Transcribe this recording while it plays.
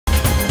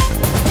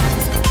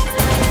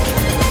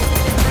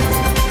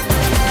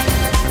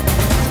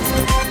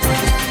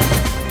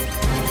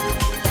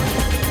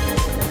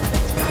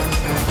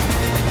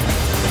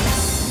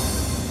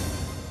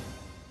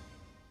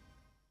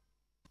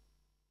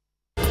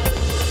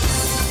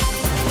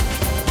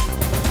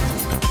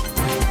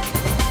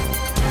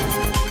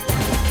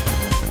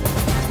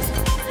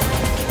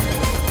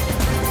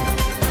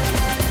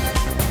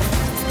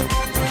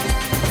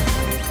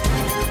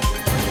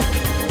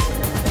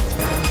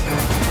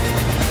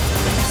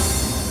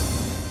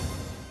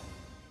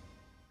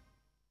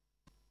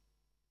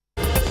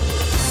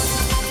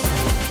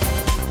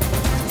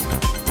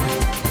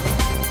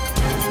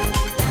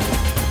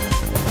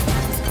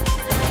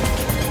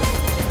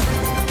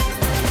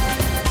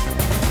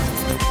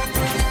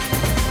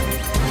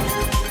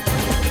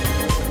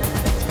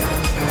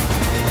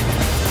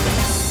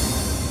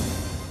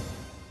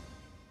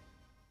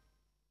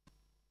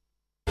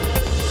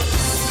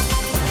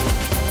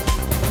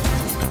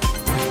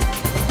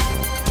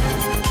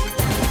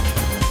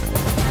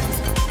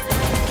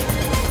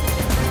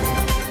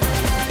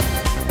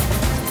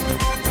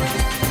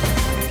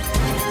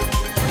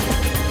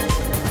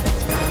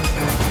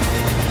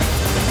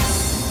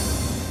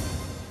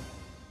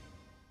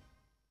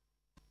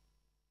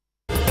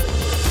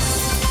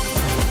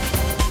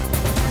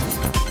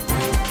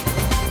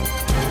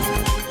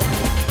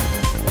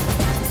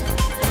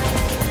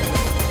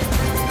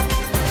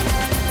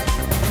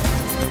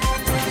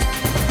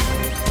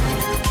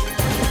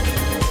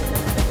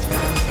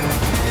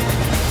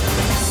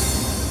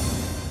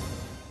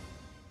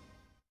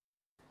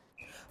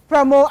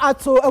Yaframo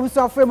ato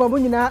abusafremo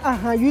munyina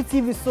aha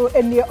UTV so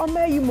ene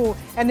omayimu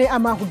ene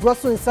amahodro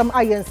so nsam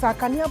ayensa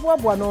kane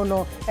aboabo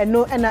no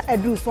eno ena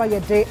edu so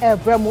ayede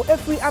ebramo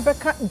efri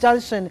abeka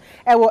junction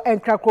ewo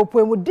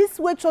enkrakropo mu this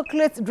way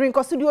chocolate drink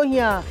studio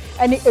here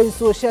ene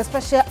enso share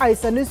special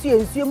ice anu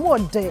ensu mu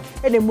ode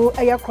ene mu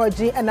eya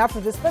kroji and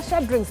after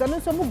special drinks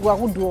anu so mu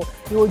guahodo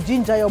your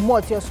ginger your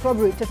malt your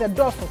strawberry tete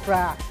dose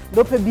fra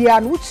dope bia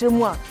no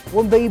chiremu a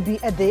won baby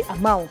ede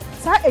amount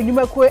sa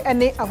enwumako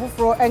ene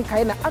afoforo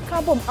enkai na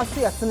akabom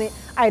aso yasene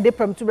aide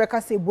prem to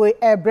breka se boy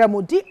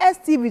ebramo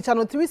DSTV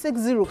channel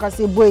 360 ka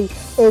se boy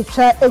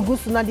echa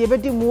egusu na de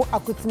bedi mu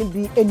akotini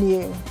bi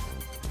enie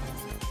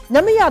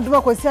nyame ya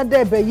adoma kwasi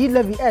ade be yi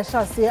levy e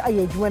sha se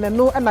ayedwuma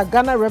no na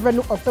Ghana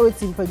Revenue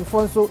Authority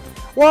mpanyifo nso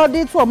wo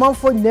de to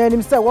omanfo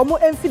nyanim se wo mo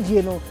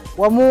emfidie no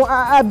wo mo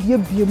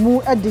abiebie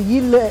mu ade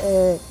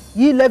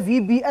yi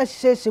levy bi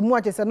ahyehyɛ mu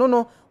atese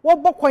no wo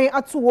bokwan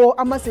atowo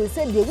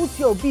amasese de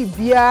wuti obi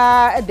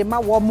bia e de ma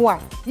wo mo a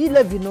yi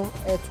levy no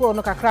to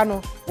no kakra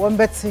no wo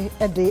mbete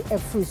e de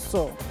free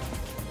so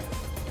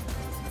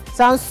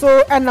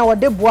sanso na wo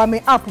de boa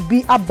me app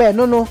bi abe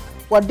no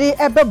wode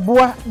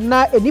ebeboa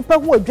na enipa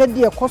hu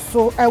adwade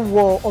ekoso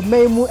ewo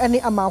omaimu ene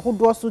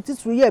amahodo so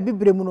titru ye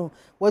bibremu no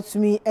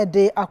watumi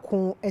ede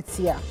akon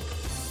etia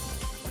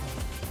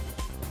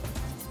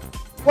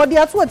wode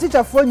ato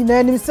teacher fo nyina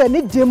anim se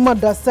ne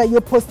demada se ye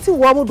posti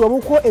wo mo do mo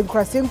ko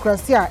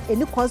enkrase a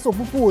eni kwanse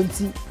opupu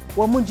wonti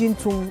wo mo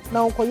jintun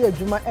na won koye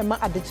adwuma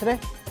ema adekere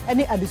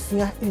ene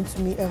adesua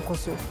entumi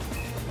enkoso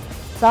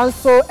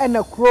sanso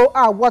ena kro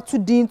a watu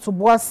din to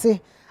boase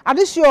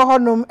adehye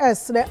honom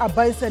esre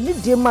aban se ne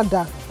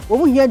demada wo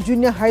mo hia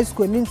junior high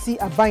school ninti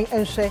aban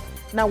enhwe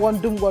na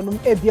wondum gonum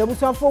ebia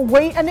busanfo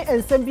wei ene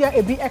ensambia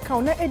ebi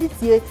account na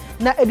editie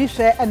na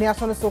edihwe ene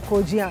asono so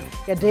kojia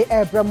yede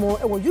ebramo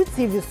ewo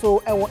UTV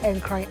so ewo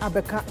enkran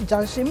abeka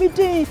junction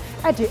Midday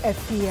ade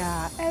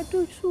Afia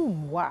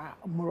Adutwumwaa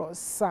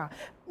Morosa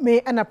me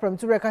ana pram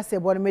to reka se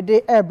bo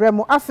Midday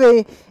ebramo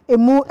afe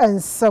emu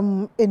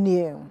ensam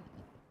enie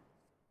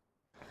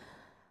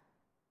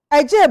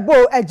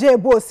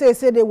Ejebo say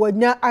they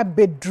wonya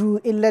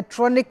abedru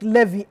electronic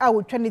levy a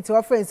wo twani te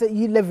wa friends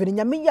yi levy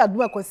nyame ya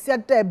aduma kwasi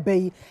ada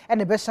bai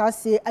ene be sha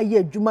se aye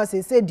adwuma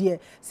say de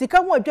sika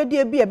ho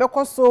adwade bi e be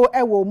koso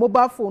e wo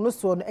mobile phone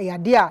so no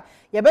eyade a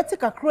ye beti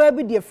kakra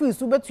bi de free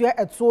so betua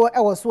eto e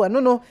wo so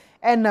no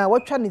ena wo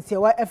twani te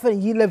wa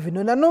efen yi levy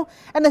no na no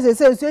ena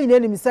say so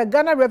nyina nim say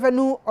Ghana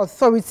Revenue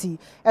Authority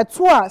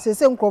eto a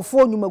say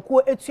nkrofo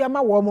nyumakuo etua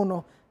ma wo mo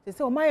no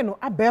say o maye no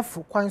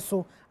abefu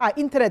kwanso a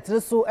internet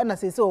so na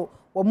say so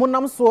wo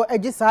monam so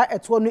agisa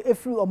eto no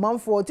efri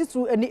omanfo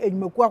titu eni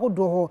enyimaku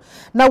ahodo ho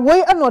na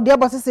wei ana ode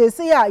abase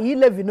say ya yi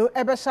levy no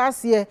ebe sha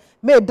ase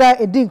meda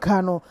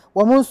edinka no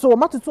wo mon so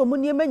matoto mo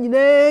niema nyina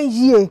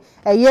yie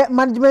eye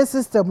management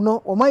system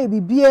no wo maye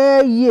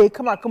bibia yie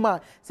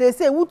kama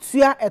say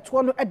wutua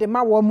eto no ede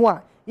ma wo mo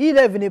a yi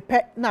levy ne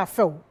pe na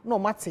afew no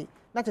mate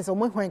na chese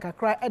mo hwan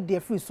kakra e de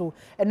free so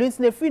eno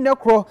nsina free na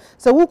kro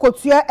se wo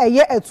kotua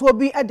eye eto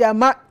bi e de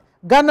ama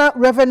Ghana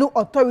Revenue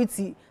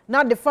Authority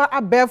na de fa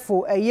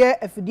abefo eye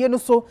afidie no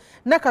so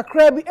na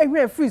kakra bi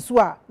ehwe free so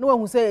a na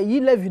wahu se yi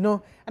levy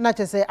no na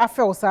chese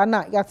afew sa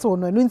na yate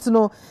no eno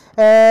ntino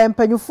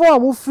mpanyufo a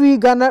mo free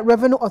Ghana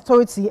Revenue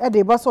Authority e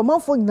de ba so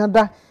manfo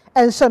nyinada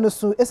enhye no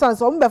so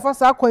esanse o mbefa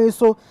sa akwan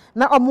so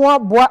na omo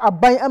aboa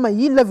aban ama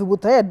yi levy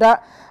botaye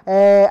da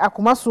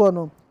akomaso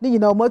no ni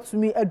nyina o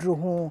matumi aduro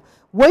ho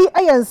wei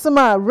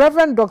ayensema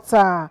Reverend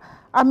Dr.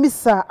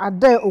 Amisa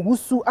Adai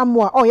Ogusu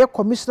Amwa oye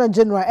Commissioner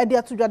General edi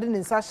atudwade ne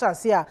nsasha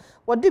ase a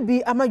wode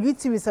bi ama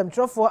UTV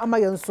samtrofo ama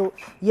yenso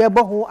ye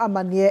boho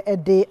amane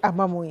ede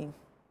amamoyi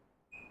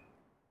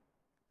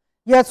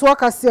ye to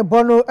akase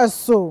bono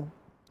eso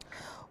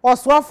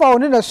oswafa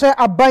oni na hwe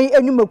aban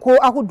enwumeko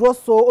ahodo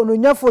so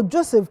ononyafo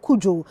Joseph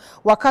Kujo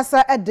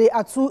wakasa ede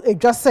atu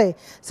edwase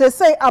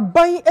sesei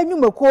aban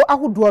enwumeko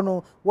ahodo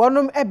no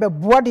wonom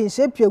ebeboa de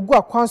nhye gu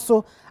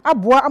akwanso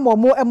aboa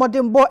amomo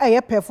emodembo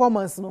eye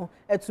performance no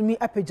etumi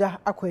apeja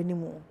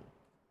akwanimu.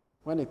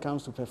 When it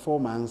comes to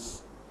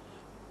performance,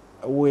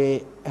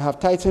 we have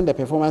tightened the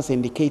performance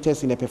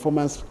indicators in the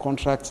performance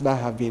contracts that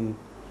have been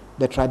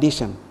the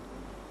tradition.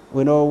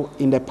 We know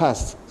in the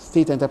past,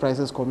 State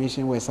Enterprises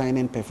Commission were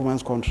signing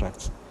performance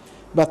contracts,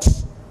 but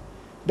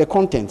the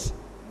contents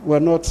were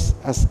not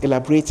as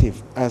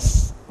elaborative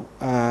as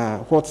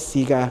what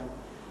SIGA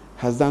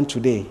has done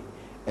today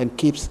and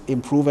keeps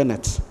improving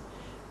it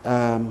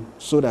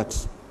so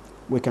that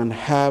we can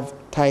have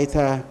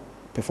tighter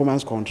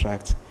performance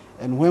contracts.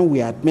 And when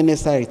we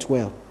administer it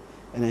well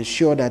and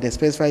ensure that the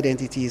specified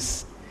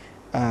entities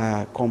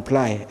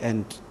comply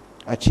and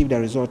achieve the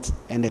results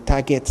and the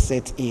target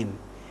set in,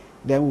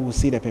 then we will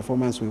see the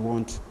performance we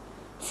want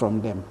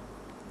from them.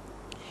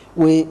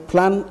 We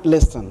plan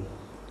listing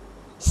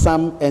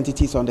some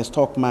entities on the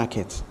stock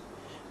market.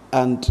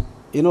 And,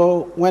 you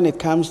know, when it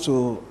comes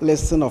to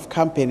listing of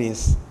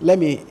companies, let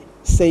me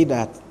say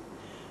that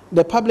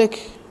the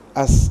public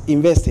as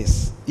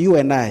investors, you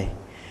and I,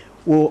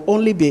 will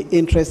only be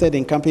interested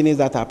in companies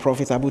that are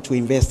profitable to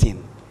invest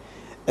in.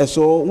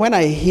 So when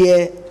I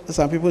hear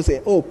some people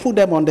say, oh, put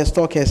them on the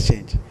stock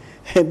exchange,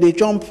 they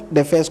jump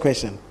the first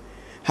question.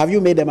 Have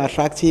you made them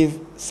attractive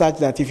such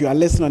that if you are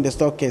listed on the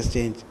stock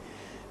exchange,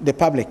 the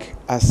public,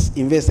 as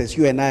investors,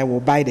 you and I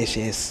will buy the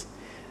shares?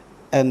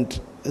 And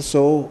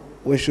so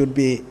we should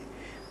be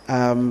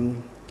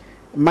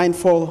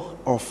mindful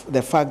of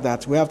the fact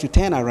that we have to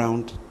turn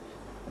around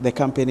the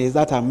companies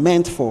that are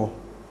meant for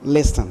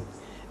listing.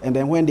 And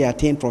then when they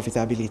attain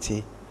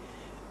profitability,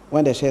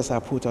 when the shares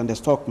are put on the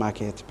stock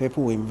market,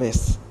 people will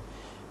invest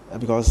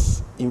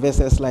because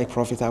investors like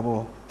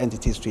profitable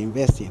entities to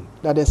invest in.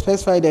 That the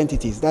specified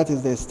entities, that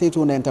is the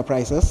state-owned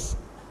enterprises,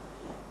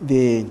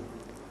 the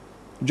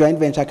joint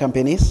venture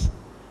companies,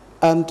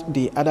 and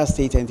the other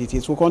state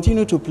entities will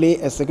continue to play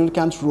a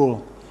significant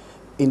role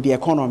in the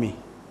economy.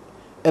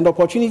 And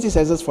opportunities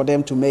exist for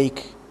them to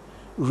make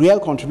real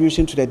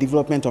contribution to the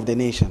development of the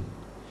nation.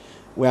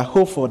 We are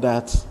hopeful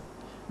that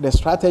the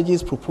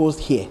strategies proposed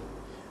here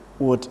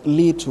would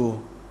lead to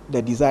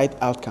the desired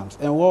outcomes,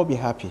 and we'll all be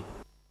happy.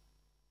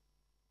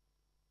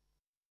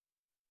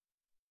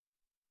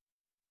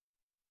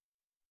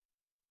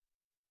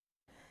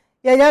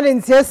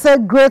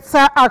 Yanyantiese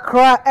Greater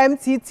Accra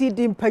MTT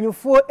di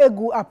mpanyufo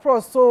egu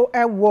aproso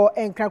ewo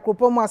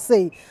enkrakropomo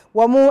say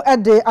womu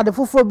ede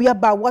adefofo bia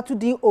ba watu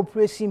din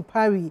Operation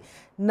Pari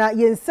na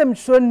yensem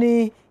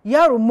troni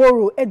yaro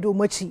Moro edo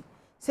machi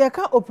se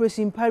ka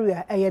Operation Pari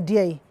a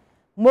eyede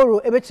Moro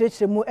ebe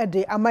chirechiremu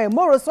ede amaye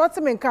Moro so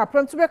atemenka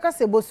apramtu beka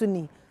se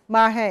bosuni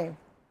ma he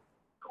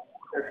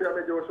Afia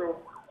mejo so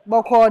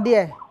boko de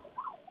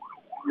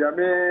ya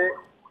me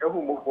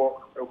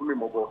ehumofo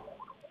ehumimobo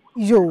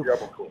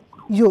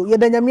yo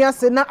yedanyame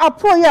ase na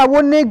apo ya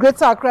woni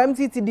Greater Accra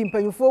MTT di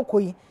mpanyufo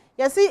koyi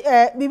yesi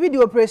bibi di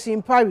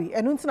Operation Pari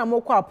enu ntina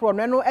mokọ apro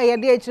no eno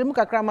eyede echiremu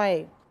kakra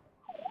maye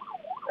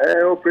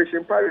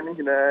Operation Pari ni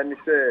hina ni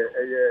say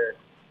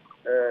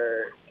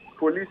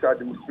police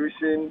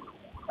administration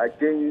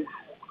against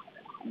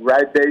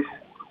riders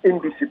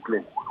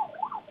indiscipline.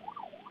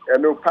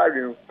 No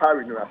Pari no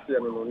ase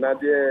no na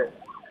de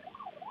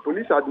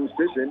police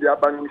administration they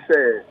abanu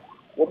say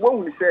wo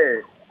mo hu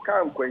say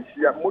car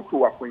kwansia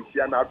moto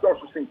akwansia na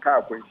adoso sin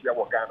car kwansia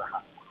wo Ghana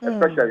ha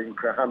especially in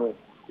Krahano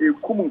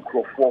kum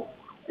nkrofo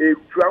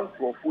tran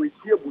nkrofo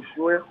tie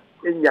busuo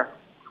enya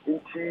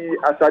nti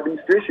as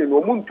administration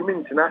wo muntumi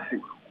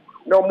ntinase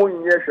na wo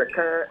nyɛ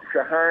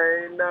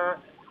hwɛhan na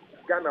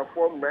Ghana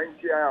for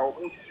manti a wo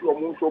sisi wo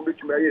nso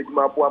betuma yɛ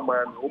adwuma bo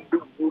ama no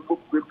wo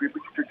bebrebe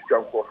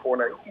nkrofo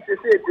na nti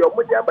sɛ bi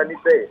wo de aba ni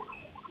sɛ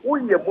wo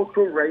yɛ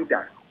motor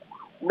rider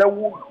na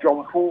wo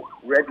jump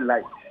red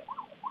light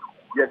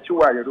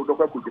yechiwa ye do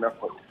dokwa kugina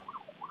court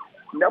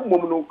na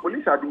mom no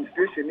police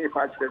administration ni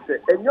pa kire se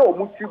enya o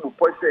muti bu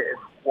po se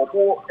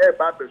wo e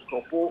ba be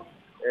stopo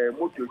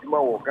moto djuma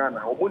wo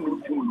Ghana o mo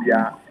ni tim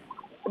bia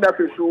na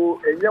fe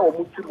so enya o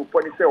muti bu po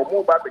ni se o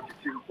mo ba be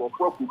chichi ko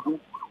akugu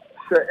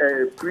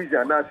se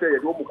prison na se ye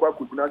do mo kwa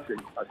kugina se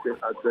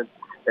as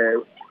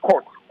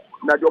court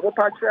na de o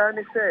pa kire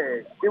ni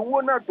se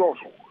ewo na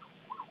doso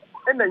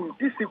e na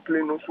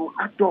discipline no so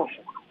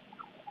adoso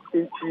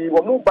nti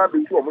wo mo ba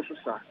be ti o mo so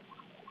sa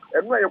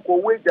enu ayeko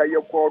weja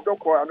yeko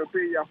doko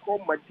anope yako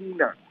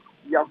Madina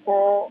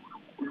yako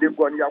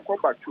Legon yako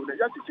Batu na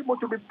yachichi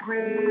moto be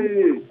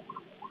pray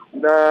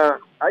na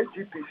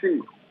IGPC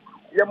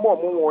ye mo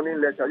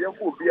warning letter ye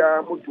fo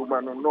bia moto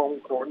ma no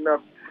nko na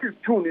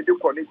 15 ni de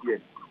ko ne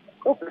die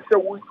o pese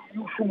wo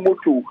use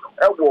moto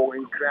ewo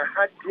nkra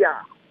ha dia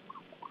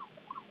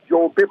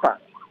your paper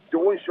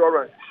your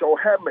insurance your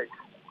helmet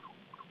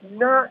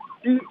na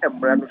di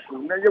emra no so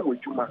na ye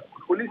wodwuma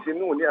police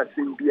no ni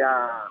asem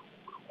bia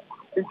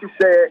nti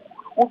sɛ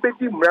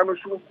wobedi mmara no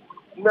so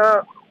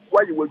na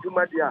wayi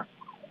wadwuma de a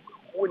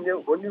wonye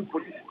oni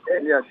police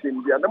any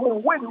asem bia na mo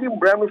wonni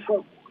mmara no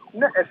so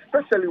na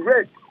especially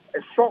red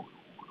so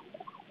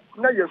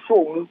na ye so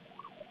mu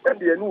and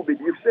the no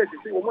obedi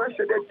say wo mo ahye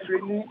de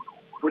training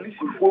police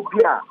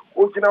phobia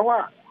ogina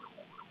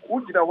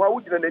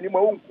hɔ nani ma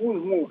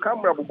wonhu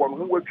camera bobɔ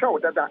no ho watwa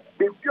odada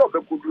be bi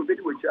obekodu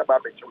obedi wachi aba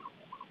abekyew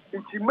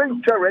nti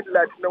mentwa red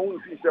light na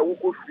wonfi sɛ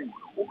wokɔ free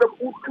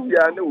wobekotu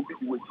ya na obi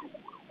di wachi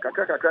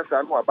kakra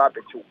sa no aba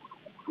becho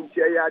nti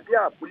ya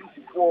dia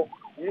police for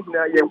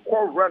yina ye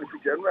call run fi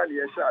general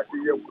ye sha ase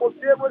ye ko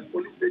various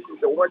police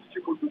stations e wo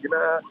chichi ko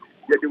gina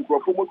ye de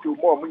nkrofo moto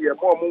mo ye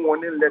mo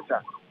warning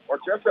letter o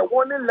che say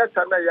warning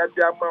letter na ya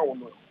dia ma wo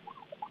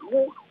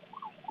no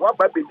wa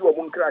ba be di wo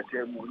nkra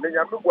che mu na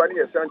nya megwa ne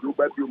ye san de wo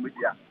ba bi o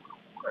media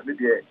na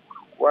de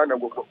wa na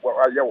wo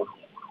aye wo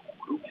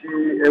nti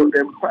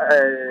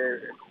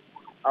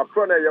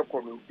apro na ye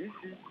ko no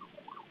DC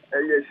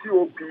ye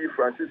COP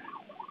Francis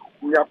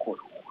Nyako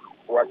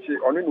wachi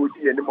onu no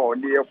di eni ma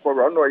oni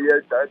ekoro ono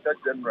ye director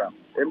general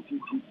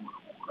MTT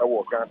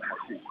awo Ghana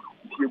hase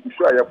ti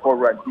egusu aye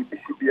koro di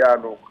bia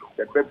no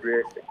the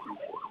bebre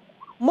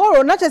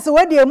Moro na chese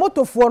we de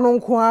motofo no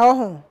nko a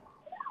ho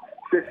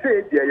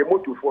se de ye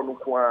motofo no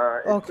nko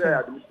a say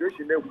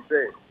administration na hu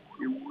say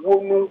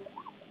ewo no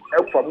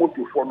efa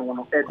motofo no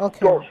no e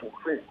doso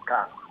se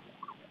ka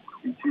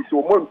It is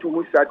Omontu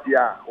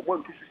Musadia,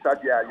 Omontu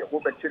Sadia, your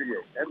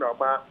Mobacheria, and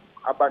Oma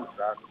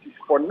Abanza. It is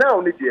for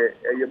now, Nidia,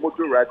 a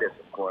motor riders.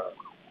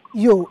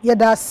 Yo,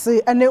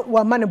 yedase ene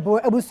wa manebo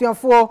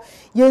ebusuafo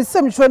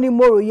yensem chwani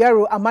moro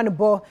yaro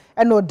amanebo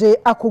enode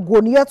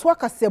akogo ne yeto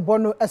akasebo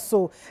no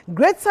eso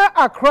Greater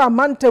Accra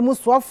mantemu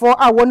soafo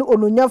a won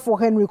ononyafo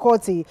Henry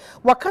Courtey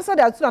wakasa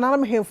de atu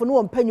nanam hemfo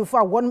no mpanyufo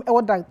a won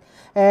ewoda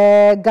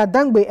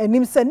gadangbe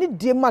enim se ne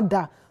die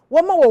mada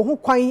woma wo ho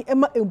kwan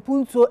ema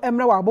empunto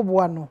emra wa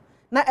aboboa no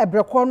na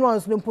ebreko no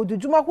anso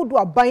mpodujuma hodo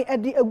aban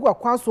ede egu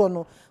akwanso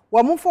no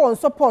wamfo on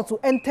support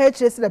enter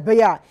chese de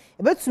beya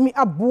ebetumi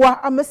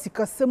aboa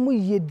amasika semu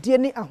yedie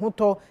ne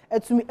ahoto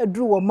etumi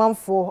aduru wo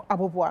manfo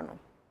aboboa no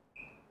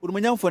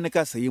urumanyamfo ne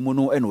kasa yemu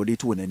no ena ode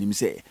to wonanim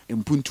se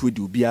mpuntu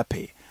de obi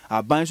ape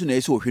aban so na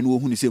yese ohwe no wo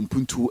hunu se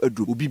mpuntu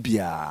aduru obi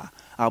bia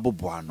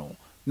aboboa no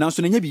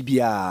nanso nya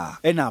bibia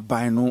ena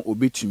aban no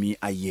obetumi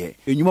aye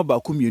enyuma ba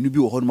ko mienu bi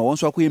wo ho no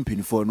wonso akoye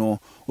mpenifo no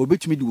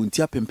obetumi de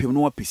wonti apempem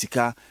no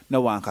wapesika na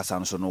wankasa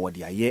no so no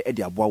wode aye e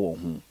de aboa wo ho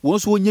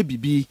wonso wonya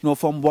bibi na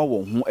ofamboa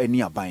wo ho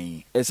ani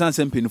aban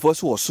esanse mpenifo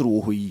so wo soro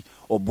wo ho yi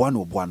oboa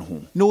no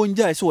ho na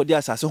wonja se wode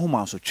asase ho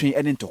manso twen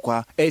ene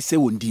ntokwa ese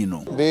wondin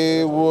no.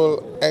 They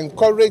will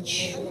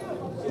encourage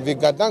the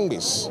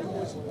Gadangis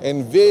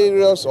in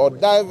various or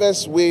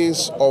diverse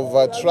ways of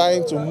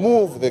trying to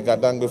move the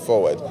Gadangbe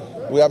forward.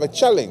 We have a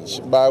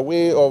challenge by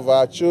way of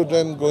our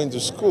children going to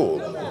school.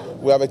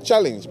 We have a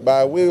challenge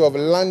by way of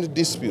land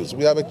disputes.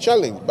 We have a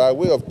challenge by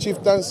way of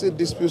chieftaincy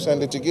disputes and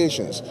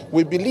litigations.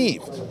 We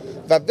believe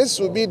that this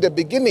will be the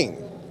beginning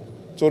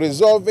to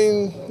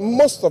resolving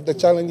most of the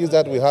challenges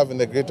that we have in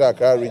the Greater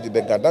Accra region,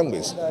 the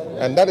Gadangwes.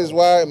 And that is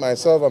why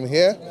myself I'm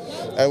here,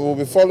 and we'll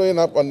be following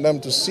up on them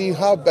to see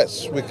how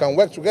best we can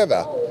work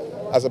together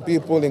as a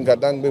people in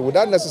Gadangbe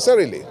without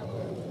necessarily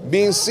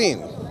being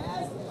seen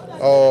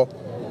or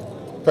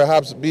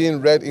perhaps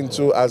being read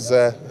into as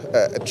a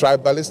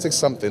tribalistic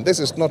something. This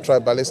is not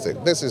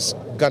tribalistic. This is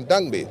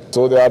Gadangbe.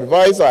 So the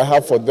advice I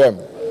have for them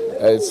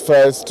is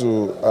first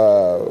to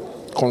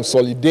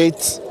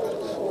consolidate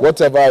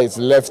whatever is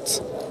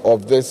left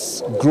of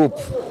this group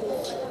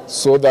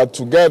so that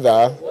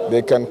together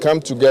they can come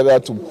together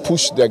to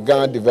push the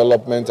Ghana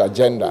development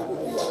agenda.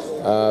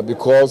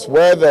 Because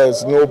where there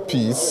is no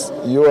peace,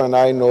 you and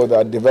I know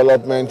that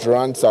development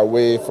runs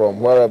away from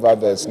wherever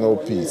there is no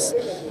peace.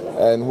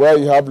 And where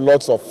you have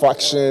lots of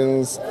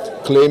factions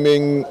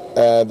claiming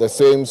the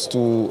same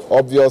to,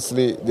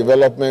 obviously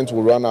development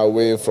will run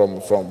away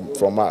from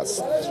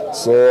us.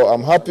 So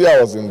I'm happy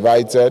I was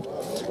invited.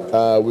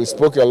 We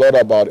spoke a lot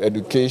about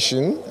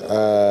education.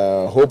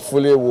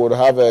 Hopefully we'll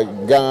have a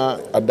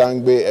Ghana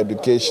Adangbe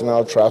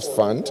Educational Trust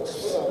Fund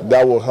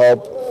that will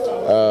help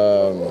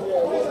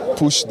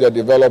push the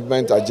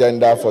development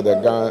agenda for the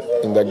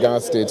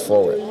Ghana state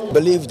forward. I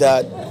believe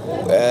that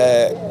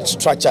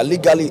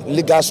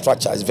legal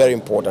structure is very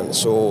important.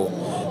 So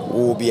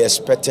we'll be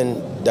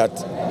expecting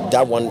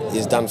that one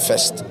is done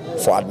first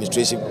for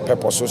administrative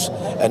purposes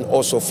and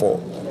also for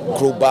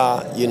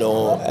global,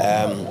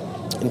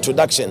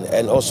 introduction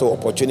and also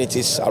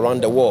opportunities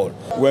around the world.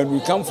 When we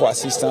come for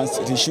assistance,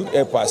 they should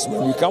help us.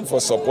 When we come for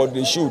support,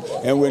 they should.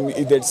 And when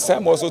it's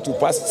time also to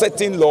pass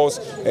certain laws,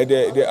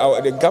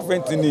 the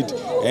government need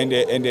and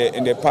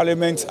the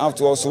parliament have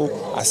to also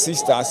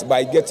assist us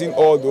by getting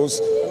all those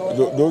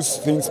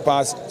things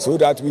passed so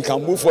that we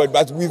can move forward.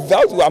 But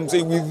without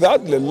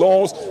the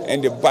laws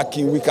and the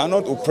backing, we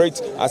cannot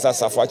operate as a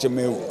Safache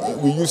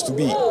we used to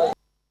be.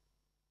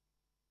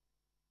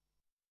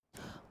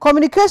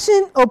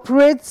 Communication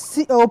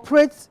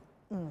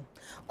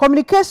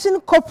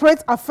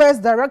Corporate Affairs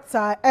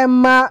Director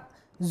Emma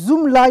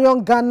Zoom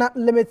Lion Ghana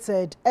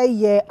Limited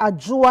eye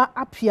Adutwumwaa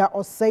Afia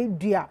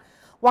Osaidua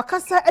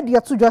wakasa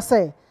edia tudwa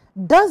say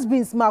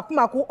dustbins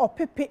makumako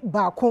opepe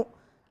baako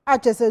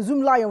achese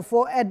Zoom Lion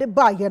for ede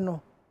ba ye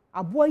no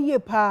aboa ye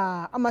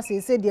pa ama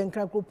se de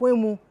nkrakropon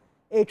mu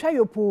etwa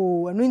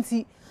yopo anu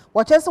nti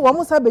wachese wo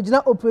musa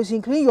begina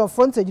operation clean your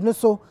frontage no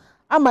so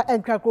ama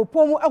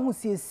nkrakropon mu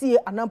ahusiesie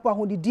anampo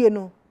ahodidie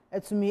no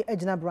etumi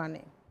agina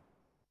brane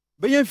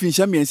Bayan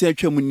finsha miense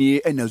atwam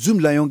ni ena Zoom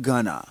Lion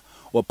Ghana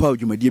wapa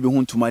odwumadie be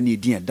ho ntoma ne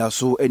din da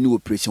so eni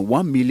operation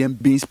 1 million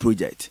beans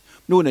project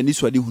no na ni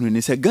swade hunu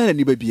ne se Ghana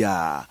ni ba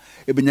bia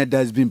ebenya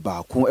dustbin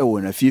baako e wo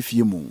na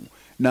fiefie mu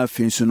na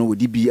finso no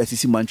wodi bi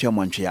asisi mantwa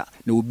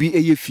na obi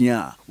eye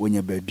fia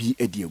wonya baabi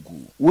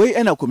ediegu we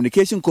ena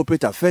Communication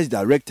Corporate Affairs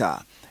Director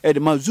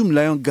Edma Zoom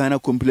Lion Ghana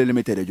Company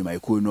Limited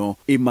adwumayeko no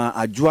Emma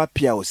Adutwumwaa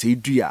Afia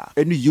Osaidua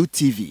eni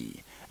UTV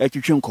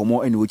etwetwe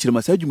nkomo ene wo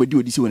kirema sa adwumadi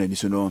odisi wonani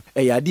so no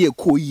eyade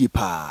ekọ yi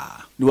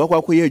pa ne wakwa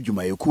akọ ye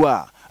adwumayeko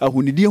a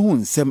ahunidie ho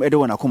nsɛm ɛde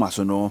wɔn akoma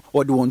so no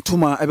ɔde wɔn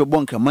toma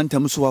ɛbɛbɔ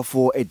nkramantam so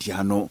afɔ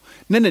adia no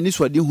na n'ani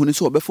so ade hu ne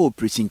so ɔbɛfa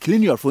operation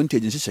clean your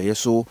frontage nhyehyɛeɛ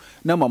so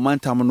na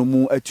mamantam no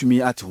mu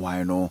atumi ate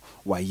hwan no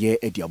wayɛ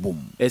adiabom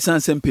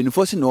ɛsan sɛ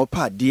mpanimfoɔ se na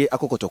ɔpa adeɛ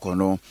akɔkɔtɔkɔ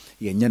no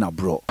yɛnyɛ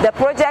naboro. The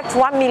project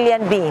 1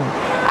 million being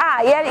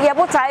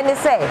yɛbotae ne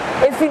sɛ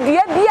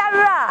efidua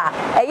biara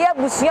ɛyɛ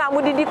busua a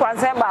mudidi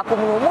kwansɛn baako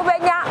mu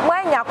mubɛnya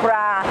moanya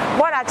koraa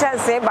bɔna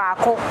kyɛnse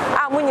baako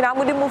a munyina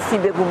mudi mu fi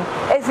begum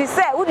efi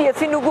sɛ wodi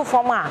efi no gu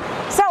fam a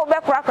sɛ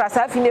wobɛkorakora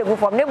saa fi no egu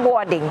fam ne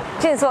boarding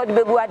kyin sɛ wodi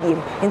begu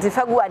adiem nti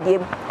fa gu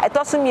adiem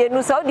ɛtɔ so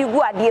mienu sɛ wodi gu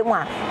adiem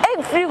a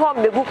free home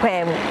begu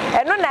pam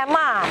ɛno na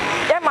ma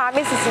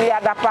maame sisi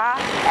adapa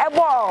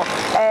ɛbɔ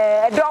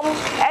ɛdɔm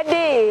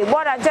ɛde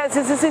bɔna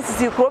kyɛnse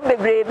sisi krom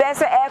bebree bɛ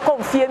sɛ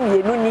ɛkɔ fie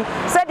mienu ni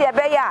sɛ de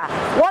ɛbɛyɛ a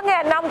wɔn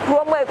ɛnam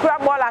krom ekura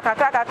bɔla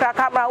kakra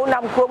kamera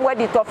wonam krom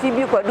wadi tɔfi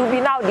bi kwadu bi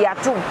na ɔde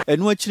atum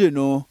ɛno akyire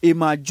no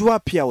Adutwumwaa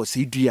Apia wɔ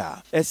sɛ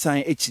dua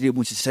ɛsan akyire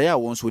mu nhyehyɛeɛ a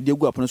wɔn so de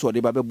agu apono so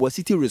ɔde ba bɛboa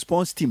city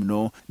response team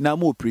no na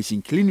mo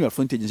operation clean your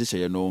frontage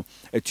nhyehyɛeɛ no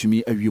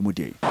atumi awie mu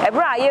de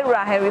ɛbra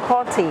yɛwura Henry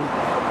County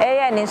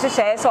ɛyɛ ne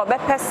nhyehyɛeɛ sɛ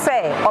ɔbɛpɛ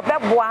sɛ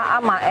ɔbɛboa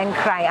ama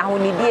nkran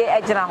ahonidie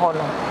agyina hɔ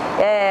no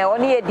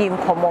ɔne yɛdi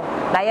nkɔmmɔ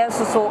na yɛn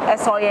nso so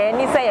ɛsɔ yɛn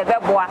ni sɛ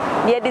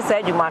yɛbɛboa ne yɛdi saa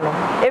adwuma no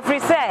ɛfiri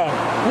sɛ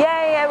yɛn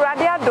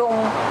awurade adom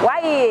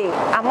wayɛ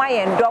ama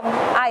yɛn dɔm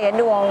a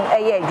yɛne wɔn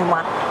ɛyɛ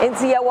adwuma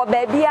nti yɛwɔ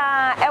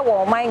baabia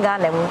ɛwɔ ɔman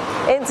Ghana mu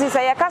nti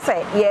sɛ yɛka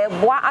sɛ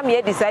yɛboa ama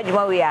yɛdi saa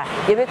adwuma wei a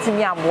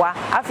yɛbɛtumi aboa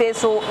afei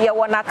so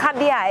yɛwɔ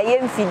nakadeɛ a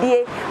ɛyɛ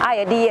mfidie a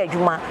yɛde yɛ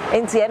adwuma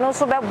nti ɛno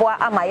nso bɛboa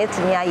ama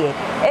yɛtumi ayɛ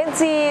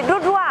nti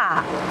dodo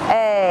a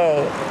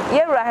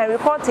yɛwura Henry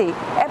County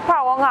ɛpa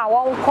wɔn a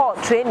wɔn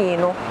kɔ training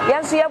no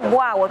yɛn nso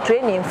yɛboa wɔ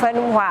training fa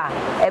no mu hɔ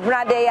a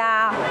ɛbrade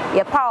ya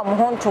yɛpa wɔn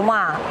ho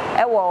ntoma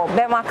a ɛwɔ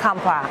Bema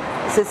camp a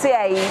sese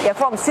ayi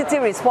yɛfam city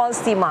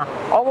response team a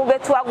wɔn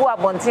bɛtu agu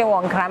abɔnten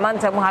wɔ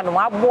nkramantam ha no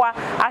aboa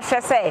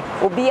ahwɛ sɛ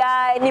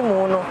obiara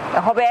animu no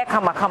ɛhɔ bɛyɛ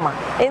kamakama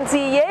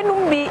nti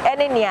yɛnum bi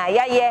ɛne nea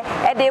yɛayɛ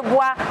ɛde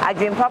boa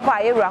adwempapa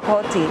a yɛwura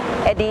County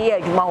ɛde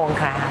yɛ adwuma wɔ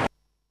nkran ha.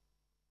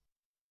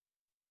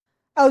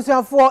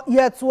 Ausiafo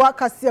yetoa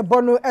kase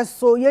bono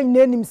eso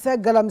yenye nim se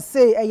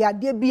galamsey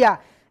eyade bia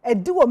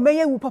edi wo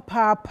meye wu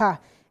papaapa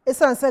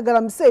esan se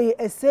galamsey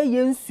ese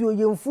yensuo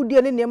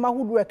yemfudie ne nema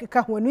hodo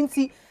ekeka ho anu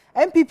nti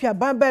MPP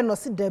abanbe no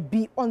se da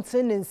bi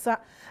onte ne nsa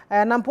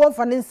nampo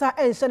mfa ne nsa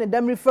enhye ne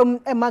damri fam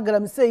ema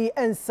galamsey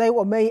ensai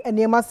wo meye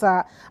enema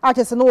sa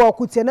achese no wo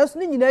kutie na so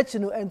ne nyina achi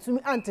no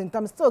entumi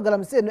antentam still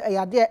galamsey no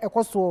eyade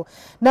ekoso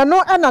na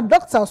no na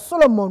Dr.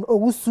 Solomon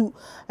Owusu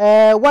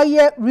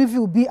waye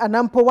review bi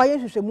anampo waye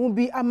hwehwemu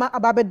bi ama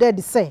ababede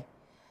de se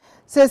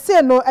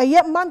no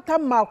eye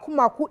mantam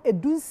makomako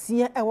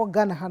edunsia ewo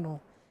Ghana ha no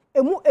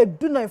emu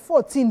edu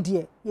 914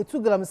 de yetu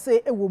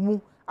galamsey ewo mu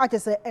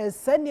achese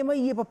ensa nema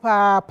yie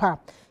papaapa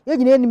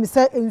yegyina enim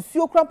se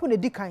ensuo krampo ne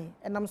dikan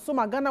enam so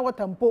magana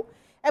watampo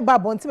eba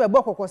bonte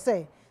bebo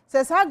kokose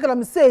se sa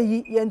galamsey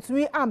yi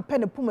yentumi ampe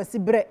ne pomasi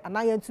bre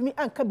ana yentumi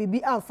anka bibi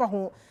amfa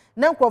ho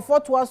na nkrofo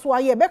to aso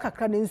aye be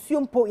kakra ne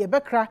nsuo mpo ye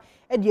bekra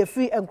e de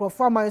afri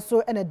nkrofo aman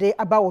so ene de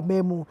aba wo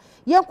memu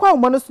yenkwa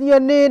wo no so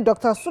ne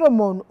Dr.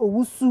 Solomon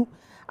Owusu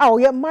a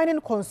oye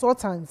mining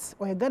consultants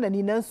o Ghana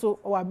ni nanso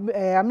o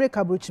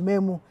America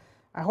brochimemu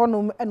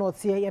ahonom ene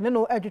otie ye ne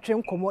no adwetwe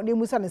nkomo ne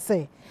musa ne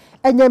se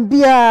enyam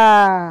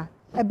bia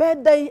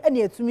ebedai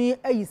ene atumi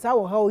ayisa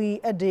wo hawo yi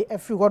ede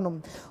afri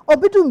honom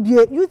obidum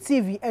bie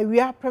UTV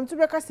awia premtu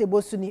breka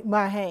sebosu ni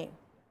ma hen.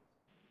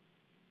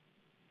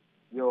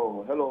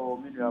 Yo, hello,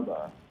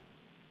 Miniaba.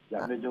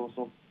 Ya meje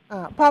so.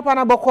 Papa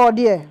na boko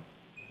de.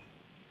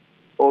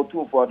 O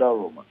tu for that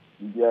Roma.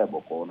 Ndia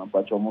boko na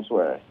pacho mo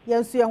so e.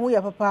 Yensu ye hu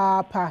ye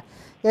papa.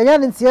 Yanya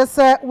ntie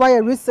se why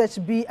research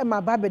bi e ma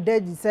ba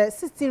bedaji se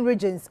 16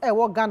 regions e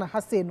wo Ghana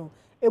ha se no.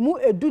 Emu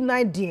edu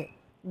 9 de.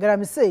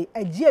 Galamsey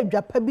agi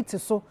adwapa bi te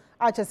so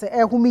a che se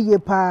e hu mi ye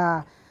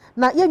pa.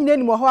 Na ye nyina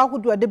ni mo ho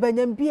akodo de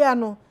banyam bia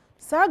no.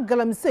 Sa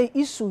Galamsey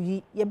issue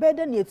yi ye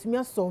beda na etumi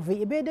asolve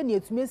ye beda na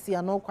etumi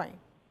asia no kwan.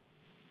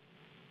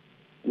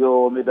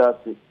 Yo,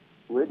 medasi.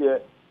 We de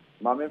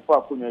mame fa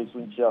akonya isu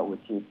nchia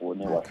wetifo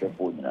ne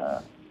wasefo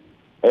nyina.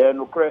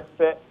 No kre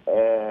se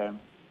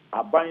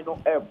aban no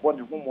e bo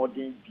ne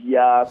homodin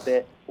bia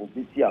se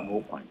obisi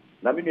ano kwan.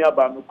 Na me nua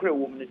ba no kre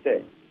wo mu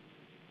se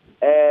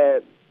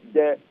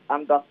the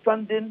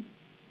understanding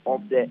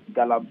of the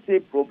Galamsey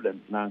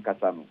problems na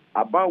nkasa no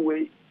aban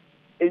we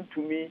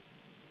entumi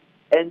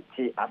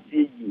enti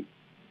asieyi.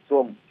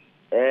 So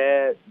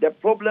the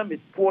problem is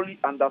poorly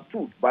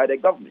understood by the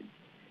government.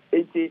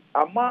 Eti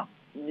ama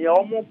ni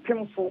omo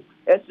pemfo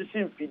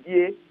esisi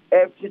mfidie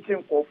chitin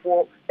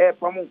nkofo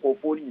pamu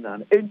nkofo nyina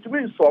no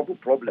entumi solve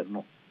problem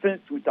no since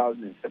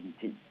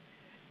 2017.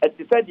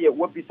 Eti said ye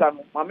wobisa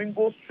no mame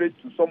go straight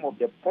to some of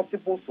the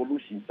possible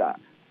solutions that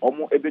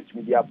omo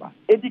ebetumi di aba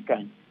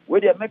edikan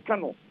we dey meka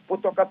no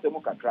fotoka temo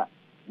kakra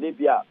le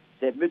bia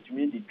se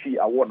betumi di twi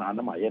awo na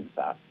anama ye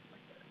nsa.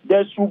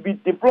 There should be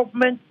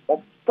development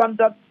of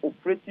standard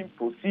operating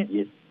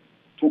procedures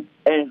to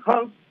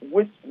enhance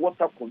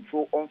wastewater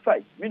control on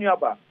site.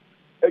 Miniaba,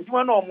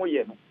 adwuma na omo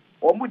ye no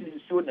omo di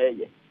nsuo na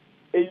eye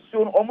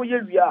nsuo no omo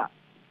ye wi a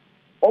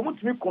omo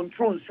tumi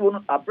control nsuo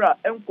no abra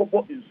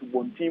enkobo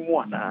nsubontin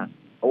mu ana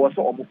owo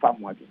so omo fa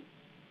mu ade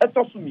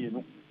etoso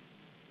mienu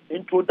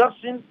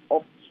introduction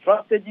of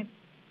strategies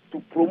to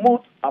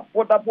promote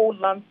affordable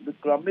land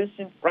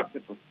reclamation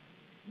practices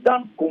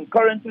done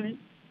concurrently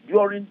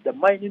during the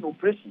mining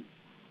operation.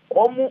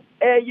 Omo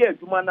eye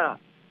adwuma na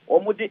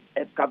omo de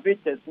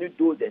excavators ni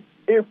dozers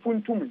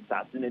efuntum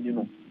nsase na ni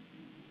no.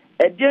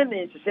 Ede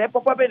ne hye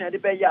papa be na de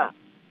be ya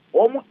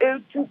omo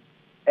etu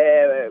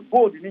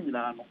gold ni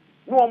nyina no.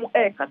 No omo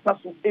kata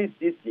so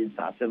esiesie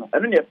nsase no.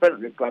 Eno ne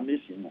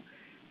reclamation no.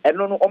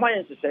 Eno no omo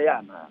yen hye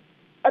ya na.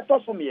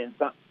 Etoso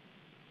miensa.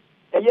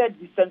 Eye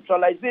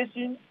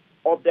decentralization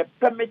of the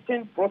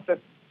permitting process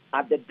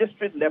at the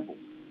district level.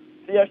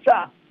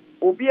 Siyasha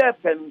obi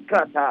pen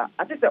krata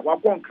ati se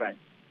wakon kran.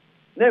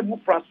 Na emu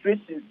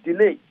frustrations,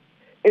 delay.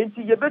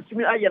 Enti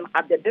yebetumi ayen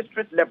at the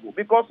district level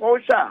because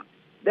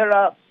there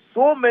are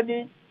so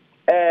many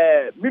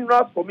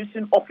minerals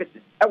commission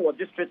offices at our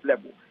district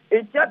level.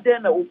 Enti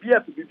then obi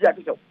to be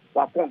ati se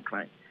wakon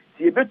kran.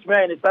 Si yebetumi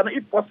ayen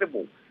if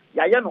possible,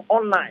 yayen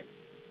online.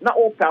 Na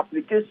open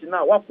application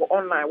na wako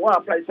online wa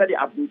apply say the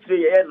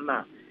Adutwumwaa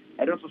na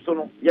eno so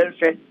no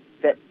yenhwe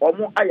se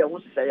omo aye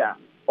ho hye ya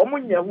omo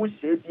nya ho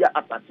hye bia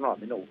atach na o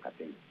me no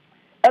kase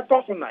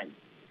etoso 9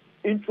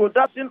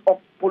 introduction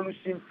of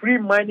pollution free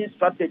mining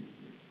strategy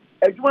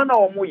adwuma na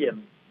omo ye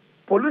no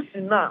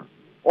pollution na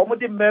omo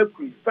de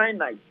mercury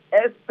cyanide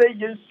say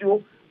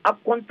yensuo a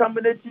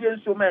contaminate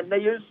yensuo man na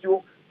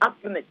yensuo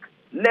arsenic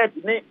lead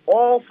ne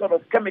all sort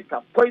of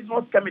chemicals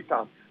poisonous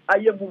chemicals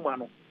aye mu ma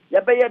no ya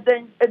be ye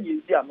den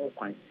enyi am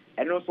kwan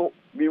eno so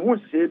me hu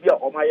hye bia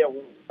omaye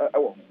ho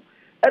ewo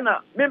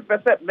ena me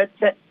pese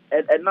meche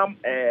enam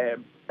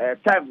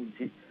time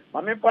nti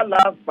ma me for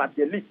last but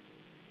the least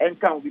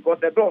encounter because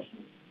the doors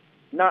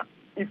now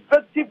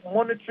effective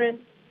monitoring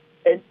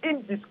and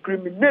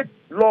indiscriminate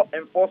law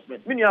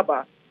enforcement mini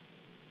aba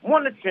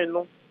monitoring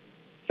no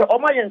so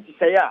omayen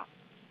sise ya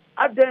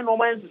aden no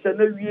omayen sise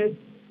na wie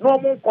no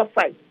mo nko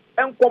site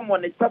enko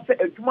monitor se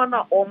adwuma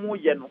na omo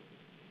ye no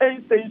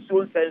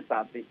ensensuo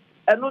nsensase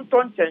eno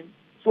ntonchen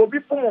so obi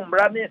pom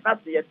mmra ne na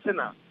se ye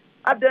chena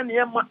aden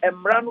ye ma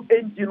mmra no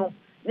engi no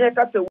ne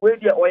ka se we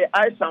dia oye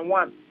Aisha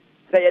 1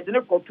 se ye de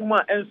ne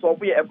kotuma enso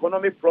obo ye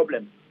economic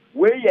problem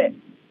we ye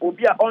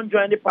obi a on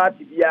join the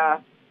party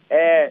bia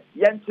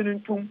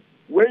yentinuntum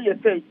we ye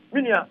say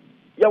minia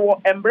ye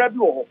wo embra bi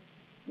wo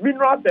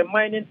Minerals and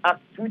Mining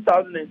Act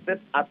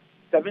 2006 at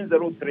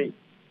 703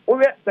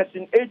 over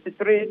section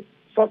 83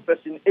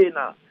 subsection A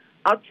now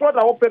I thought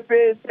that OPP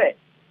say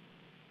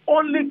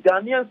only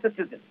Ghanaian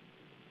citizens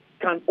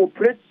can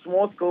operate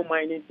small scale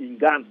mining in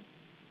Ghana.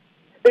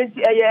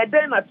 And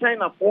then a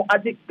China for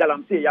Adik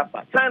Galamsey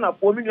Yapa. China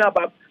for minia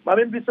ba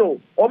mambi so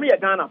omi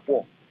Ghana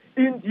for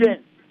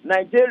Indian,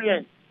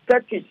 Nigerian,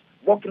 Turkish,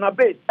 Burkina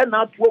Faso, and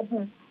now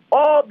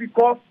all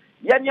because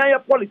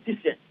yanya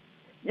politicians,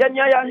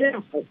 yanya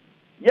hateful,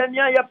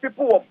 yanya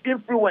people of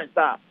influence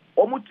are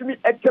omutumi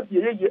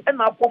ekebiyeye and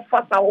now for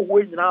fast our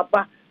way in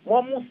Aba.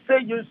 Momu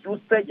say you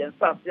should say and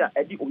Sasia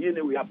Eddie Oyene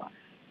Wiaba.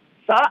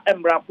 Sa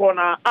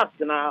Embrapona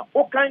Act na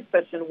Okai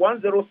section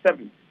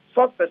 107,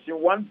 subsection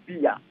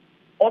 1B.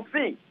 Or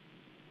say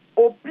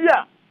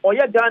Opia or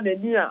ya Ghana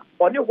near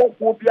or the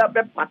Hopia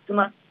be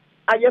partner.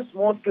 I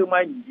small scale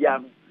mine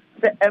Indian.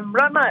 Say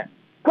Embrana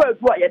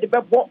Kodua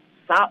Yadebo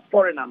Sa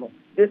foreigner.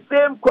 The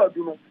same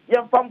Koduno,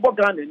 Yan Fambo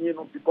Ghana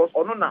because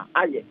Onona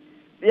Aye.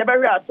 The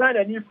very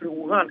China need free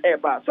Wuhan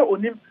Eba. So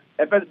on him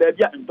a first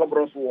baby and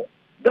Tobros war.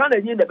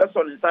 Ghana need the best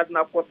on inside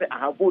now for say I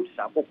have voted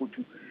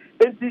Sapokutu.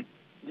 And the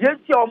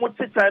Yanti almost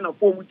China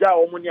for Muja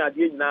or Munia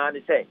did na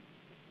and say.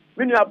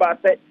 When you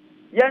about say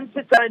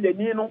Yanti China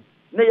Nino,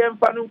 Nayan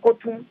Fanum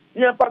Kotum,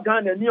 Yampa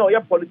Ghana near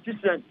your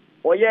politician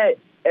or ye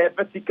a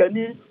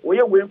Pasikani or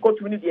your Wayne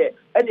Kotum there.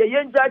 And the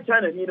Yanja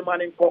China need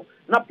man in court,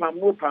 not Pam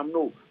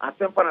no, as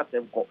Sempana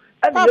Semco.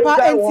 And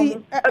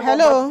the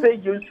hello say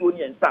you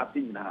soon and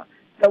starting now.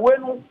 So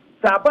when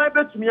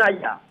Sabai to me,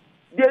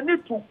 they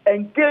need to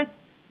engage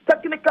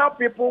technical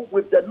people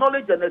with the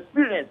knowledge and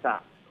experience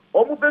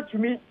or move to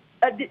me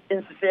at the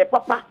inside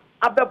papa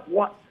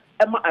ababwa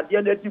emma at the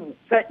end of the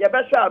say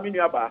yabasha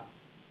aminuaba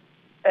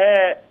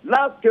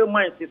last scale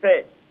mines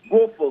say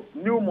go for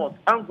Newmont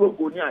and go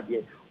gonia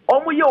there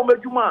omo ye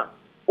omeduma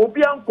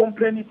obi an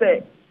complain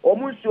say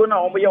omo nsuo na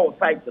omo ye o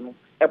site no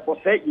e for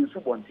say in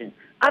subontin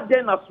at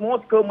then a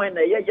small scale mine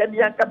na ye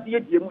yankase ye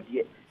diemu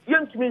die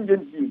yentumi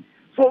nyentie.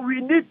 So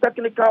we need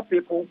technical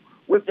people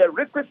with the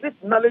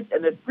requisite knowledge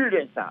and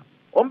experience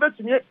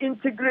to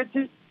integrate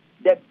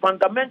the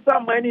fundamental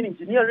mining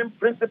engineering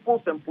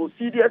principles and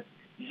procedures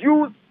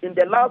used in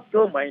the large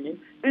scale mining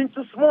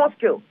into small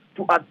scale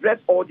to address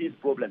all these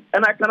problems.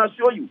 And I can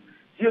assure you,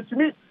 to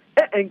me,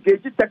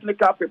 engage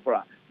technical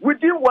people.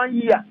 Within 1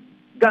 year,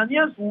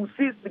 Ghanaians will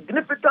see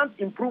significant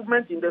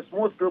improvement in the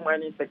small scale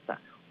mining sector.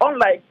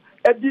 Unlike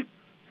every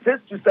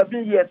 6 to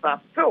 7 years are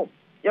still.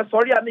 Yes,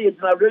 sorry, I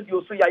need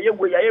radio, so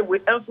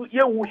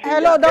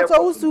hello,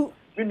 Dr. Usu.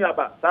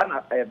 Minyaba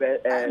sana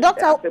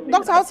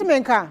Doctor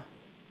Osimenka.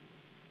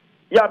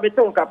 Yeah, me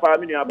tell Kapa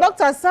Minyaba.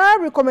 Doctor,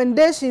 sir,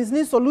 recommendations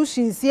ni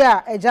solutions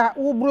here eja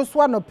wo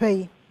broswa no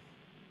pay.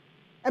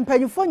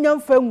 Empanyufo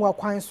nyamfa nwa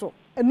kwan so.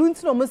 Enu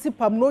nti no masi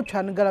pam no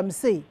twa no garam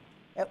sei.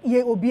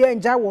 Ye obi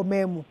enja wo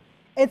memu.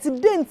 Enti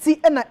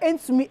denti na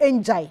entumi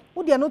enjai.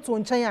 Wo de no to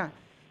nchen a.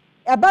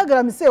 Eba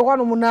garam sei ho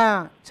no mu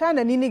na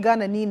China ni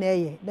Ghana ni na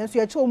eye. Nanso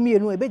ye che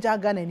omienu ebeja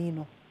Ghana ni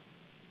no.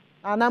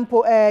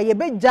 Anampo ye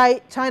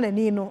bejai China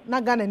ni no na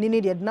Ghana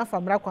ni de na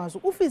famra kwan so.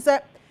 Ufi se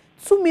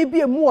tumi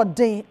bi emu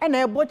oden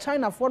na ebo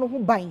China fo no ho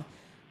ban.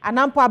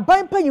 Anampo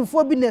aban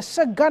panyimfo bi na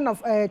hye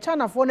Ghana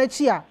China fo na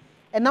chi a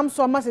enam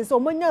so ama se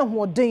omanya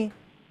ho oden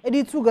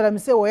edi tu garam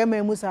se wo yema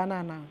emu sa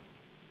na na.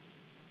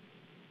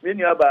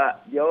 Minyaba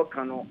the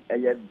okano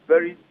a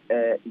very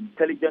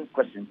intelligent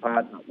question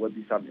partner what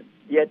be something.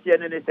 Ye tie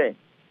ne say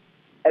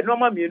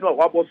enoma mienu a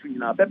wabosu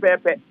nyina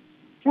pepepe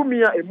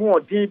tumi a emu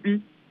oden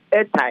bi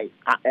etai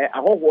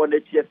ahoho na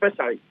chi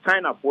especially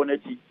China fo na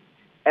chi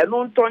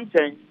eno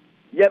ntonchen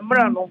ye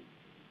mra no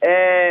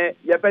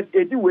ye bet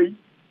edi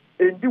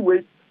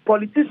way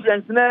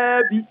politicians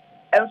na bi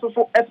enso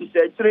so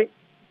efisechire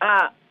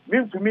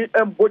me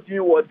embody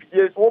was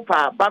years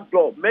opa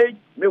backdoor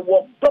me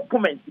work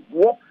document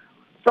work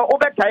so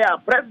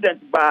obekaya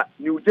president ba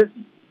New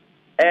Jersey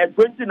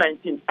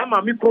 2019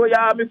 ama mi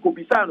kroya me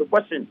kobisa no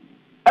question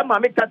ama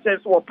me catches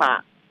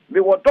opa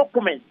me work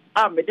document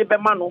me de be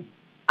ma no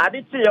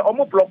ade tie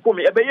omo block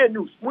me e be ye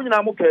news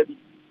munyina mo ka bi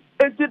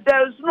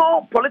there is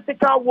no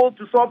political will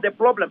to solve the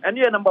problem and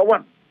here number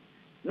 1.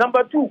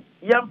 Number 2,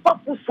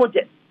 yamfafu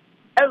soldiers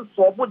and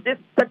solve this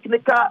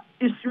technical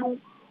issue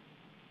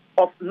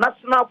of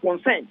national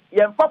concern.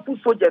 Yamfafu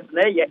soldiers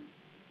na ye.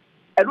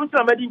 And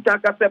ultimately,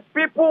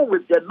 people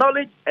with the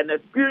knowledge and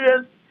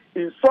experience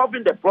in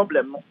solving the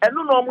problem. And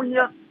no normal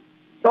here.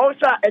 So,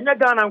 and you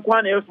Ghana and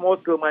Kwan is small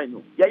scale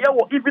mine. Yeah,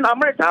 even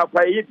America are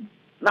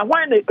now,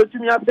 why they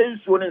ultimately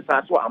say so in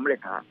South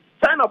America?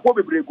 China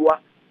probably go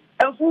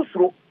and full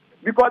through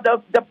because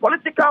the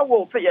political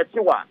will say a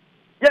chiwa.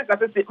 Yeah,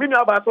 because I say, we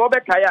know about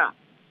Obekaya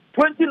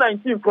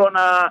 2019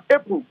 corona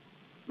April.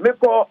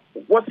 Meko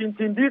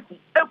Washington DC,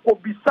 Eko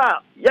Bisa,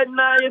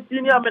 Yana,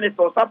 senior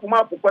minister,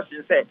 Sapuma for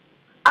question said.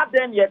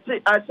 Then ye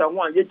take Aisha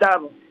 1, ye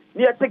down,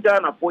 near take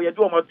Ghana for your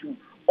doma 2.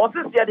 Or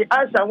since the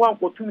Aisha 1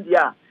 for 2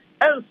 years,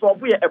 and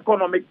solve your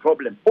economic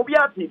problem.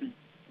 Obia TV,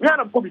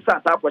 Yana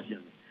Kobisa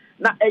question.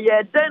 Now, a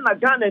year then a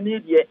Ghana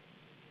need ye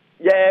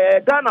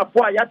Ghana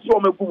for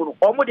Yachome Guru,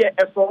 or more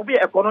solve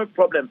your economic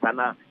problems,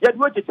 and yet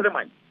what you tell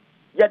me.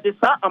 Yet the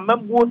Sa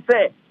Amam will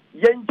say,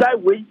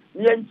 Yenjai way,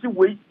 Yenchi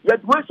way,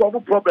 yet we solve a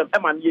problem,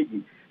 Eman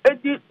Yegi.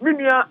 Eti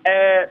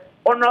Minia,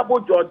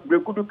 Honorable George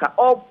Rekuduka,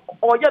 or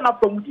Yana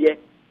from the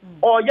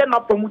or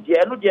Yana from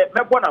the no yet,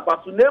 Mekwana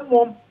about to name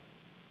one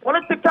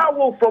political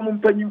will from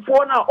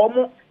Penifona or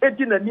more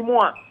 18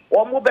 anymore,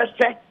 or more best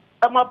check.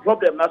 My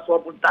problem that's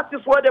all. That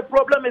is where the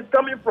problem is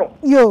coming from.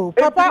 Yo,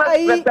 Papa,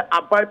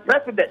 by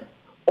president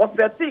or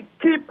 30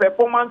 key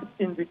performance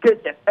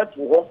indicators at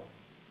war.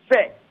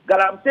 Say,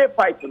 Galamse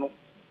fight, you know.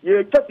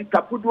 You just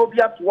Kapudo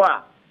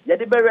Biatwa,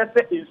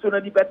 Yadibere in Sona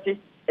Liberty,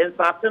 and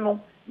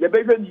Saseno,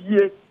 Yabegan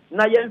Ye,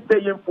 Nayan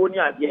Sayan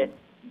Fonia.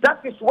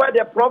 That is where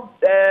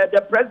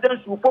the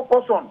president should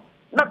focus on.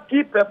 Not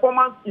key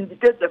performance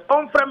indicators.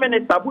 On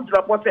feminine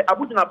Abujina Posse,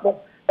 Abujina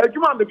Pop, a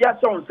Juma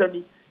mediation,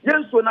 Sani,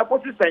 Yen Sona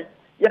Posse,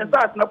 Yen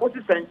Sas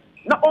Naposi,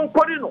 na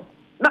Oncorino.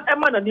 Na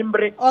Emma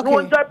Nimbre,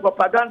 no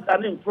propaganda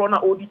and in front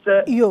of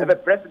auditor of a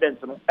president,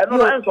 and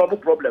no answer the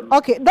problem.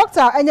 Okay,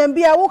 Doctor, and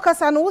Yambia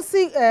Wokasan will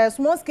see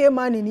small scale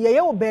man in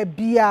Yeo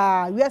baby, we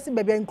are see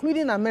baby,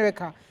 including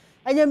America.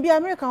 And Yambia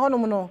America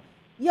Honomono,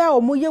 ya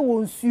or Muye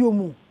won't sue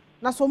mu.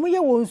 Na so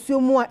Muye won't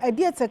sue more, a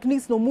dear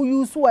techniques no mu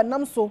use who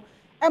and so,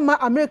 Emma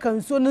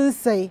American soon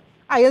say,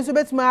 I answer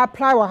bet my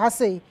apply or has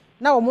say,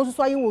 now most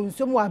why you won't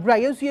sue more,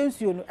 Brian,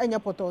 you and your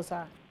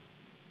potosa.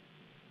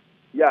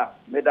 Yeah,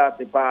 made that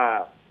the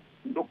bar.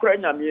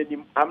 Ukraine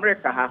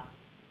America ha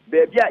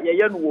baby a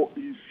ye no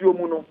nsuo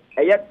mu no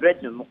eye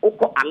dredging no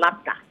ukọ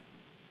Alaska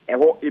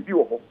eho ebi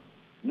wo ho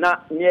na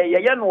ne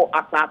ye no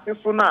asase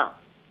so na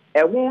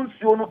eho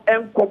nsuo no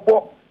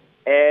enkobo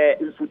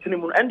nsutini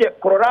mu ende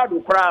Colorado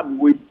kra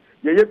mi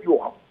ye bi wo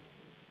ho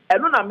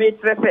eno na me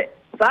trese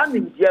sa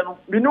nimdie no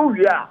me no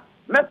wi a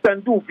me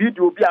sendu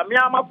video bi a me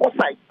amako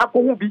site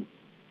akohu bi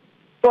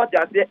so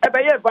just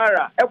ebe ye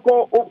viral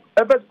eko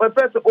ebe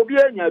obi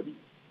anya bi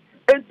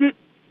enti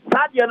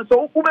Sadian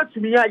so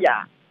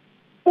Kumatumiya,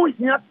 who is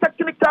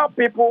technical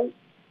people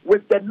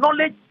with the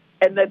knowledge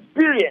and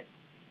experience.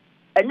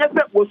 And yes,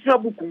 was your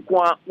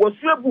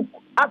book,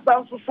 as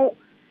so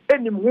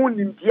any moon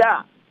in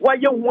Dia, why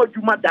you want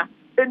you mother,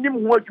 any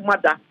word you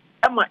mother,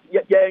 Emma, ye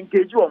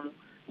engage you.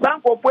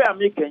 Some of where I'm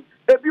making,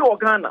 if you are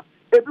Ghana,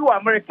 if you are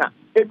America,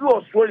 if you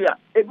are Australia,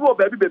 if you are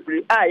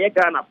baby, I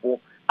Ghana for.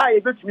 I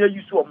bet me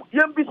use some.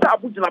 Yambisa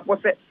Abujina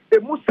Pose, a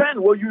Musan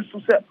will use to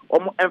say,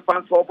 and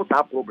fans solve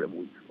our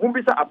problem.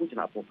 Mumbisa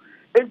Abujina Po.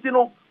 And you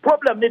know,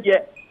 problem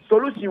media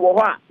solution,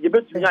 you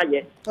bet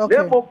me.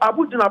 Therefore,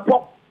 Abujina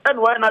Po, and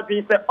when I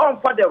say on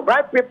for the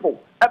right people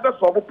ever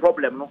solve a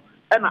problem no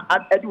and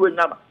I do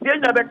number the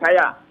never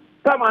kaya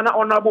some are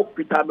honorable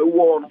Peter me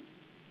warn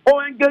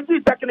or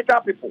engage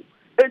technical people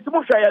and to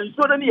musha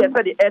so then yes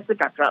the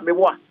ethical me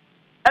wa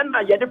and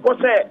I yet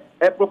say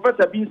a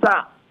Professor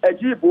Bisa a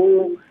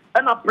jibo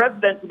and a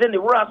president then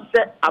the world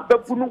said a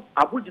bepunu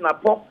a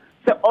bujina pop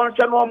say on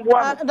channel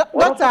one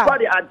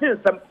somebody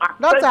against some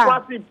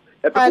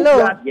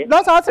hello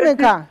Dr.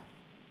 Otimeka.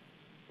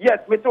 Yes,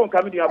 we don't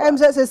come in.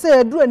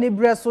 Say do any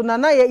breast so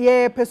na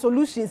ye per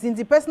solutions in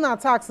the personal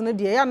attacks no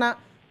de ya na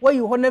where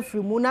you honor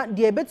free mu na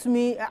de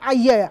betumi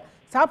aye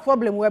sa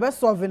problem we be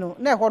solve no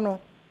na ho no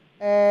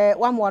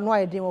one more no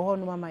ide wo ho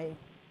no mama ye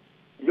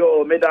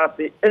yo me da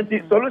say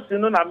enti solution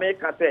no na make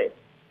say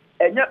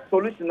enya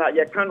solution na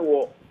ye kan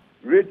wo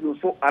radio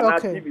so ana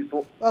TV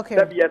so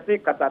that be say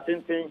kata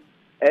tenten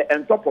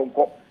en top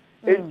onko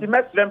enti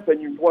metrem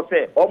panimfo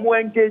say omo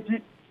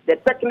engage the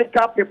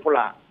technical people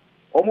are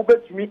omo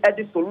betumi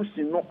edi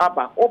solution no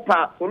aba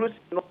opa solution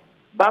no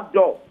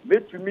backdoor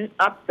betumi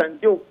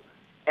attend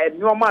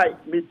normal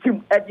me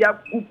team edi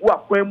agugu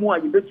akwan mu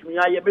aye betumi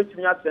aye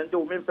betumi attend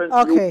o me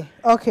fancy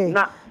okay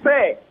na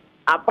say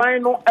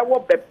aban no ewo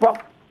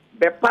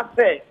bepa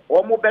say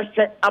omo be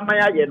hwe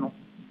amaya ye no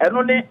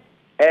eno ne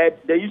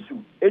the issue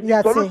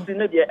solution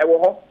ne de ewo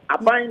ho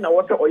aban na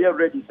wo say oye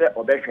ready say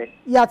obehwe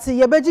yati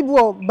ye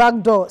bejibu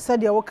backdoor say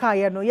de wo kan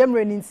ye no ye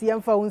mre ni nti ye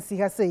mfa wonsi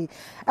ha say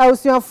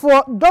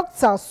elsuafo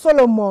Dr.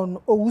 Solomon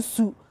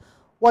Owusu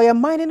were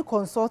mining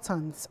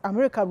consultants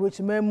America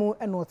Rochmemu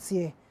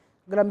enotie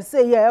gram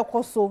say ye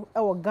ekoso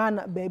ewo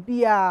Ghana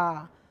baby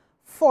a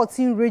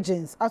 14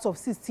 regions out of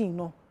 16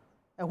 no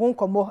ehun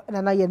komo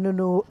na ye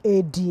no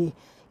edi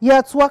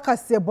ye to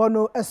akase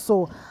bono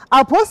eso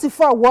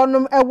aposifo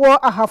wonum ewo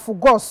ahafu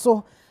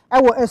goso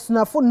ewo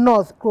esunafo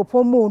north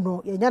kropomo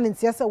no ye nya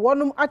ntia se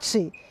wonum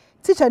achi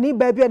teacher ni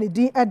baby ani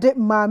din ede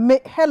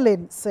maame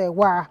Helen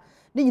sewa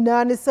ni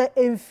nyina ne se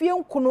emfie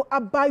nkono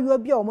abayo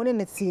bia omo ne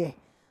nete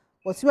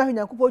wosiwa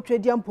hwanyankopɔ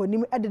twadi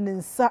amponim ede ne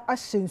nsa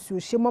ahyensuo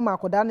hyema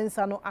makoda ne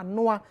nsa no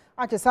anoa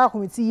achesa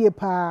komiti ye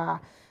pa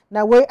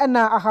na we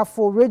na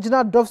ahafo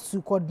regional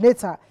dofsu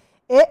coordinator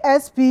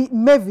ASP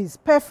Mavis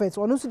perfect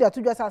onu so de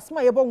atodwa sa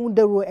asma ye bo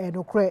hundero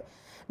enokre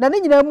na ne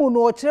nyina mu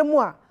no okire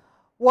mu a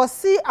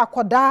wosi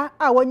akoda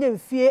a wanya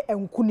mfie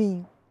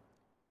enkuni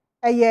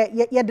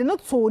ye de no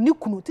to ni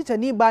kunu teacher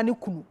ni ba ni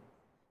kunu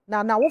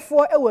na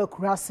wofo ewa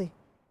akurase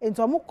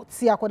ento mo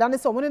ti akoda ne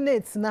se omo ne na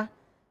etina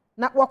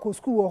na wako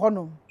school wo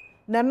hono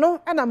na no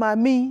ana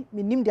maami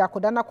minim de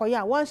akoda na koye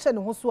a wan hye ne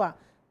ho so a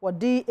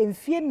wode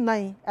emfie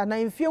nan ana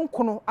emfie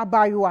nkono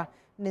abayo a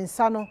ne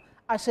nsa no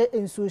ahye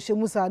ensuo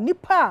hyemu sa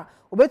nipa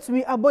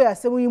obetumi aboya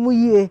asem yi mu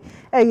yie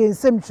eye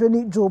nsem twere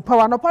ni jo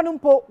power no pa no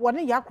mpo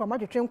wone ya akra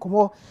madwetwe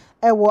nkomo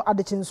ewo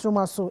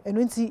adechinsroma so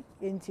eno nti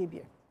entie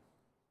bia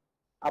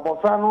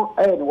abofra no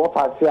ne wo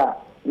fase a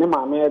ne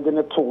maame de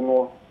ne to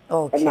no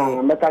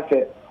na meka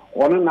se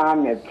wone na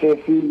na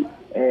tefi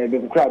the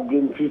crowd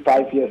dream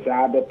 5 years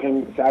a the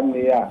pen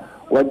sadly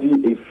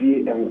wadi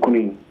efie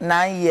enkuni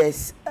 9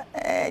 years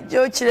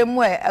jo chire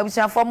mu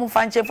abusiafo mu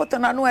fanche foto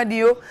na no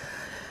adio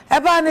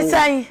eba ne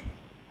sai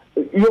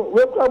yo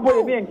we kwa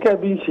boy bi nka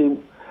bi shim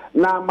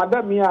na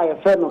madam ya ye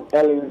fe no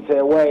Ellen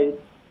say way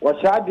wo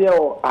shade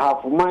o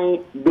ahafuman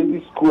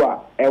baby school a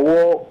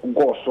ewo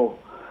goso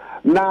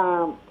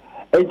na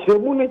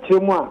echiremu ne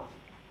chiremu a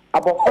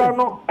abofra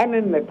no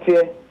ene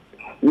nete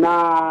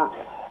na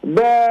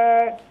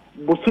be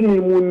busuni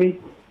mu ni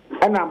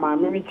ana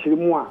maame mi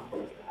chiremu a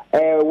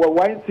wo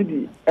wan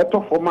city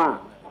eto foma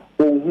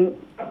ohu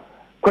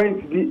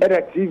kwent di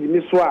era TV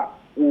ni so a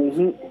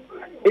ohu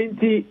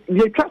enti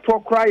ye twato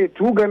kra ye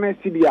tu Ghana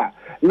city a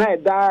na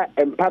eda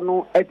empa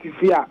no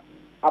atifia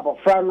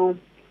abofra no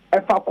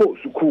efa ko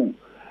school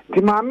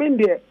ti maame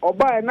de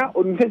oba na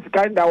onise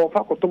sika nda wo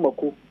fa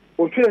kotomako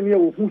o twere ne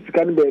wo hu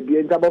sika ne ba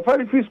bia nta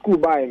abofra free school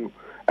bae no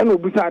ena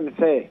obisa ne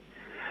se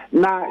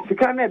na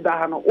sika na eda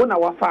ha no wona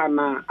wafa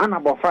na ana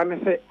abofra ne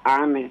se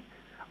ane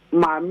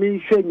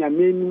maame hwe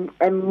nyamenu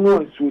enu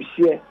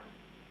asuhie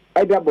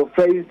eda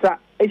abofra isa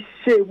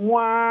ehye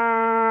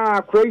mwa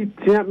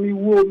akroitia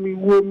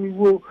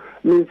miwo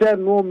minse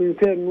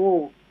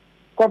no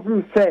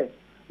kofim se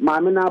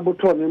maame na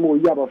aboto ne mo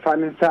yi abofra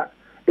ne sa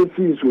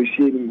efi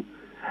asuhie ni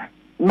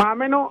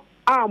maame no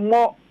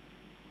ammo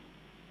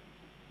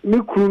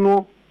mikru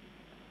no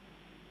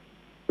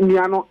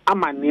niano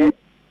amane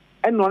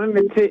eno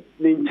ne te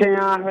ne nchen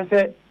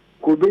ahwese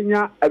ko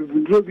benya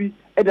abuduro bi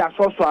eda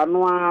soso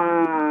ano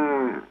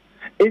a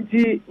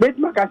enti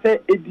betima ka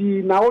se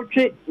edi na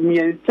otwe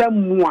miensa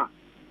mu a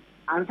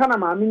ansa na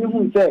maame ni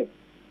hu se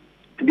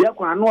bia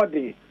kwa no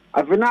de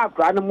afena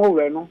akra ne mo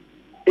were no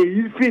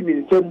eyi fi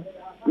miensam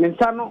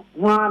mensa no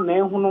ho na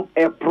ehu no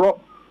epro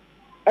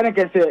ene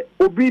ke se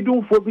obi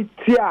dumfo bi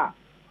tia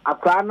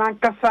akra na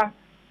nkasa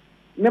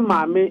ne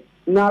maame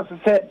na so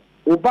se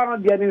oba no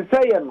de ne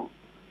nsa ye no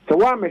se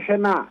wa mehwe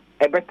na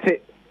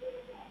ebete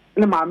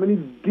ne maame ni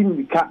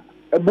dimika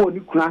ebo ni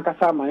kuna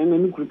nkasa ma ne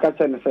ni kuru ka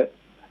che ne se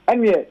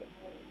ene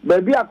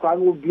baabi akra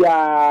no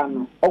bia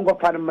no ongo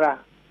pa mra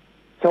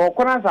so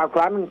okona sa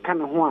akra no nka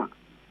ne ho a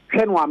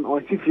hwe no am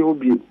on sifi ho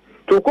bi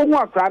to ko ho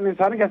akra no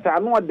sa ne ka sa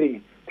no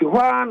de ti ho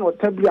an o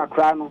tabri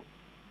akra no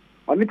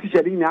oni ti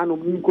sheri ni anu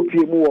mu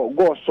kopie mu wo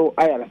go so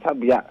ayala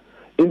sabia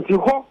nti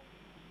ho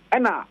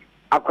ena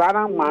akra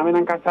na maame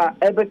na nkasa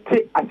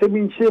ebete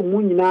asemi nche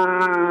mu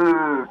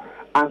nyina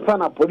ansa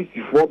na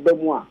police fo ba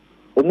mu a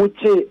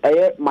omuche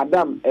eye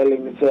madam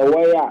Ellen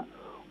Seweya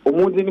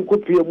omudi ni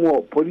kopie mu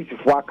o police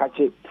fo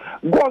akache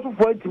go so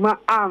fo etima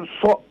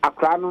anso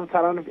akra no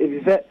nsara no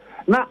ebise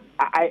na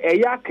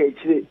eye aka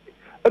ekire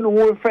eno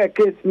wo fa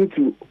case ni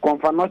to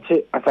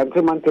konfanoche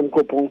asante mantem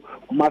kopon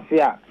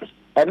masia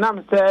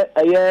enam se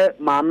eye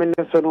maame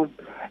ne so no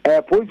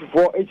police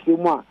fo ekire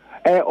mu a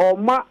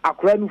oma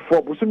akra no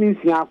fo busumi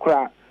nsia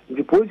akra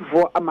the police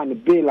for amani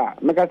bela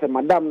meka se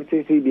madam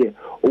say de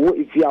owo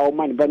ifia o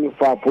man bani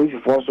for police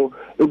for so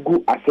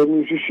egu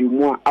asemi hwehwe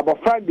mu a aba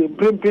Friday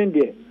prempren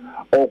de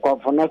o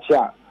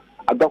konfonacha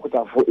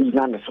adokota for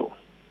ijana so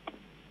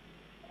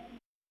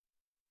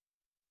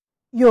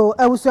yo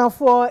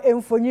awusuafo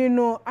emfonyi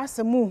no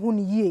asemu hu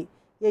ni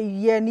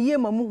ye ni ye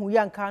mamu hu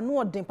yanka no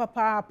odin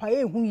papa pa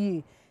ehu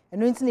yi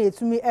eno nti na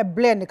etumi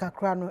blend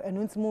kakra no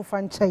eno nti mu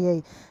fa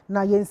nchaye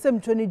na yensem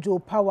twoni jo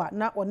power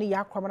na one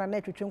ya kwamana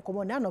na twetwe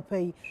nkomo na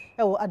anopai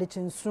ewo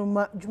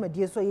adechinsuma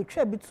dwumadie so ye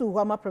twa bitu ho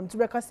amapram to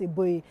breka se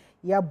boy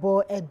ya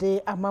bo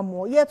ede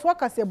amamo ye to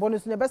akase bo no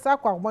so ne besa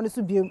akwa ahoma no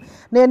so biem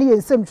na ye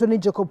yensem twoni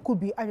Jacob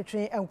Kubi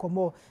atwetwe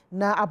enkomo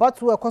na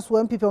abatu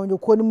ekoso MPP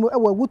onyoko ni mu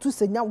ewo wutu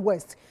senya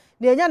west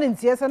na enya ne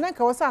ntie se na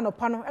nka wo sa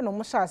anopa no eno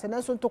mo sha se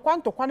na so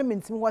ntokwa ne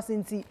mentimi ho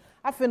asenti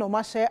afi no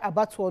ma share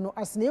abato no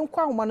asne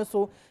nkwa homa no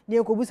so ne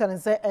ekobusa ne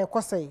se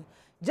ekosai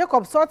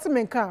Jacob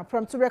Sortimenka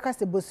from Tubreka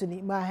se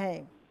bosuni ma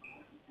he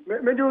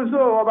meju so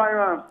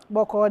obanwa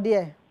boko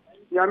de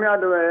nyame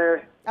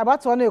ado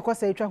abato no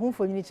ekosai twa ho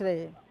mfonyi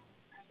kire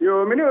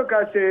yo meni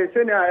ka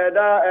se na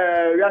eda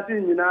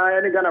wiase nyina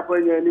ene Ghana for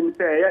nya nim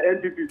se ya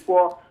NPP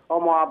for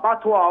omo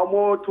abato a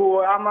omo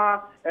to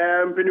ama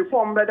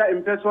mpeniform beda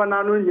impeso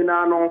na no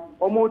nyina no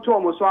omo to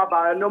omo so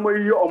aba no mo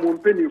yi omo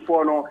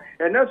mpenifo no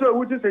ene so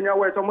ewuti senya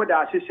we so mo da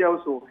ahyehyel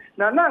so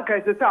na nanka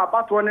ise se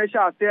abato na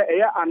sha ase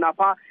eya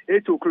anapa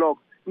 8 o'clock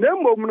na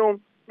mmom no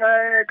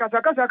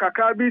kasakasa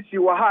kakra bi si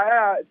wa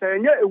ha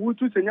senya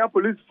ewutu senya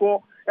police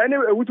for ene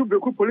ewutu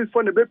beku police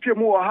for ne be pie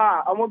mu wa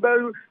ha omo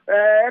be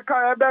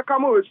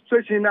kamo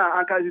situation na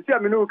anka sisi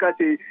amenu ka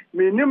se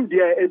minim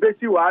de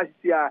ebesi wa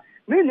asia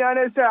ni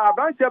nyane se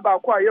abanche ba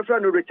kwa ye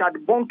friend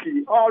Richard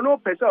Bonki or no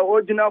person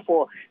original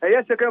for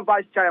a second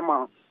vice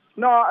chairman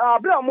no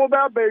abra mo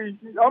ba be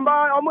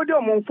omo de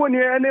omo foni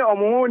ene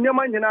omo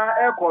nyama nyina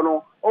eko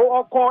no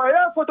oko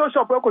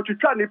Photoshop eko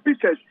twitwa ni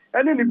pictures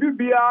ene ni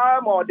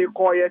bibia ma de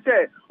ko ye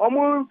se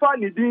omo fa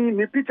ni din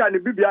ni picture ni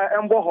bibia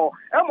embo ho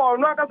e ma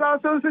no akasa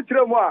so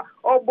kire mu a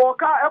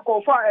oboka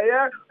eko fa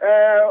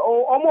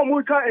omo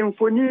mu ka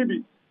enfoni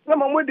bi na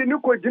mo de ni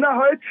ko gina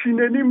ha atwi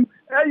nanim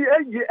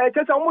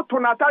ekesa mo to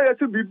na tare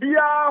to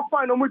bibia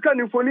fa no mo twa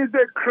ni foni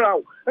ze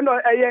crowd no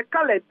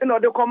colored no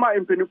de koma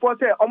impenifo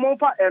se omo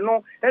fa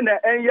eno na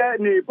enye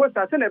ni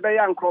poster se na be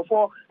ya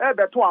nkrofo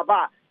be to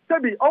aba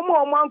sebi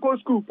omo anko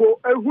school po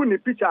ehu ni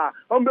picture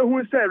omo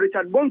ehu se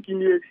Richard Bonki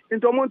ni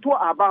into omo to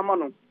aba ma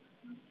no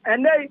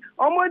ene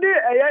omo de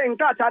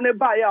nkata ne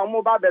ba ya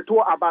omo ba be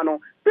to aba no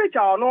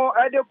picture no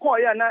de call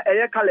ya na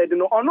colored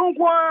no ono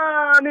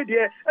kwa ne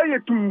de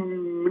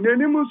tum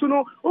nanim so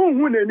no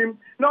ohu nanim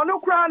na ono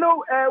kra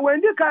no when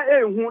di ka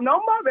ehu na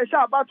omo be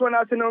sha abato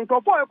na se no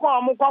nkofo e kwa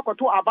omo kwa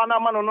koto aba na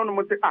ma no no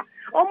mo se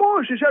omo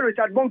hwehwe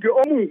Richard Bonki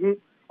omo hu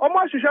omo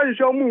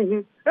hwehwe omo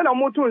hu na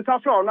mo to nsa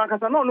fra no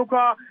akasa na ono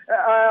kwa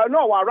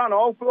no wa ra na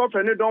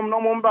ofe ne dom no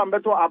mo mba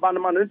mbeto aba na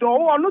ma no to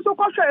ono so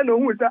kwa hwe na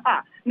hu se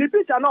ni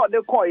picture na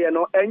de call ye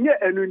no enye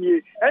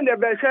enunie ende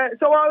be hwe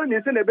so wa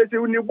ni se na be se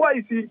ni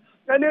boy si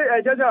ene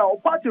ejeja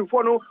party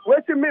for no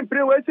waiting me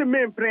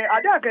pray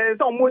ada ka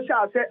se omo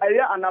sha se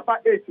anapa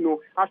 8 no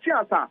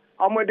afiansa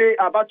omode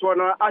abato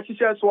no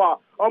ahihye so a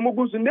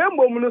omugusu na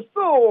embom no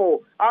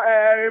so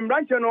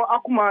mranche no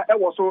akuma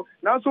ewo so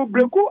na so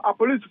breku a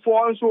police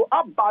for so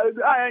aba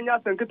anya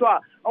senketo a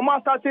omo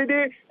start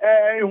de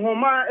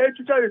homa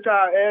etucha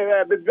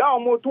bebia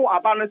omo to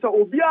aba no se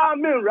obia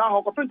menra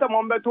ho ko penta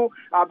mo mbeto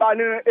aba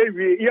no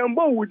ewie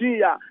yembo wudin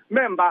ya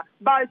member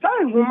by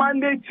time homa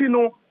ndeti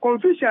no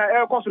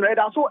confusion koso no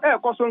eda so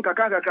koso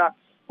nkaka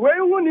we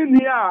hu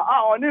ni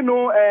oni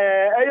no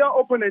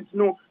opponent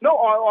no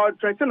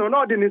threaten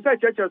no the ni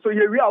search so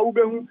ye wi a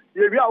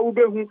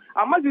ubehu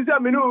amazisi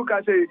amenu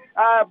ka say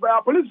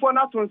police for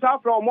na to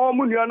nsa from mo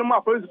nua no ma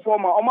police for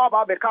ma o ma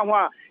ba be ka ho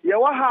a ye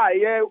wa ha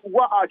ye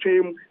wa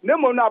atwem na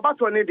mo na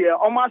abato ne de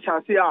o ma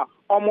chance a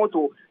o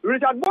moto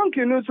Richard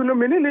Bonki no so no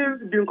meni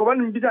ni di nkoba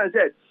no bi tan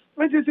said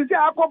sisi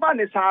akoba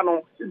ne sa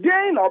no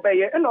den na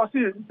obeye no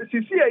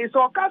sisi e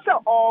so kasa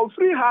all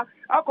free ha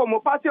akomo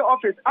party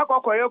office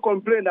akokoye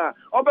complainer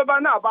obeba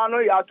na aba no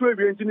ya to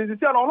ebi ntini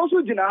sisi no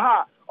so gina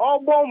ha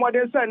ọgbọ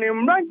modern say ni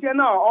mrantie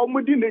na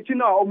omudi nechi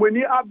na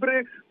omoni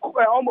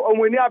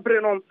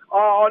abre no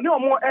oni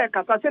omo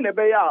kasa se ne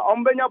be ya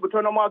ombenya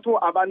buto no mato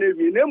aba na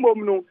wi na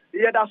emom no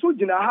yeda so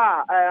gina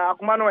ha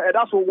akoma no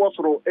eda so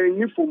wosoro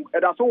enyifom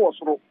eda so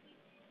wosoro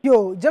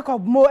yo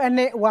Jacob Mo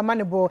ene wa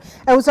manebo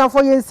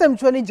ewusanfo yensem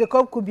twani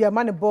Jacob Kubia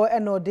manebo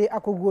ene ode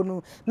akogo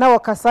no na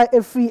wakasa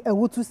efri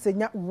ewutu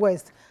senya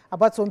west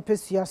abato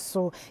mpesua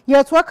so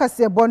yeto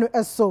akase ebo no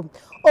eso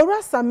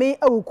ora same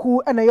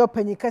awuku ene yo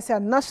panyikase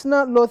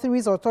National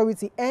Lotteries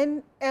Authority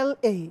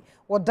NLA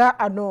wada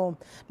ano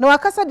na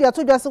wakasa de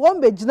atodwa se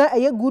won begina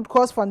eye Good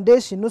Cause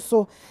Foundation no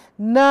so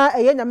na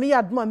eye nyame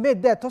yadma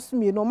Midday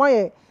tosumi no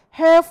maye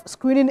health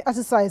screening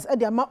exercise at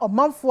the amount of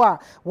manfua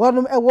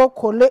one ewo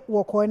kole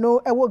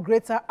wokono ewo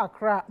Greater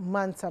Accra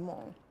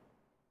Mantamo.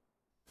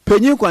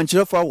 Penyu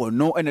kwanchirafo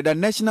wono the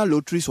National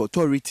Lotteries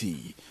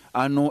Authority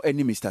ano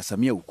eni Mr.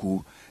 Samia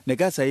Uku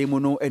negasa yemu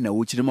no ena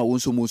wochirema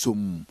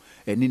wonsomosom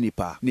eni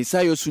nipa ni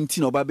sayo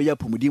sunti na oba ya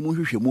pomudi mu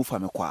hwehwemu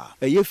famekwa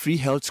eye free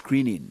health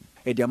screening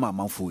at the amount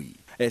manfui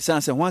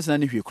sanse hwansa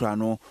na hwekura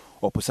no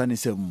oposane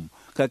sem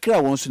kakra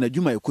wonso na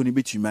dwuma ekoni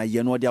betuma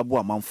ye no de abo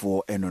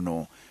amanfo eno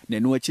no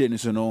nenu akire ni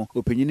so no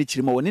opanyini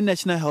chirima woni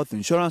National Health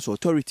Insurance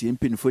Authority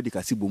mpinfo di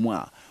kasibomu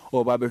a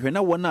oba behwe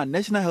na wona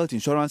National Health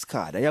Insurance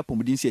Card aya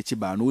pomudin si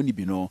echiba no oni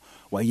bi no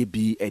waye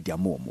bi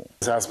ediamomo.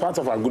 As part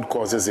of our Good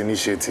Causes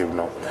initiative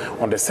no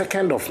on the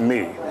 2nd of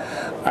May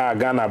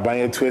Ghana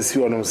ban etwesi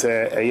onum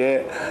say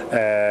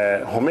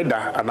eye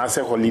homeda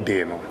anase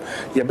holiday no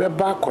ye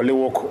beba kole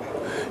woko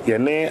ye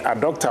ne a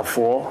doctor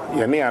for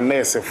ye ne a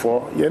nurse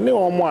for ye ne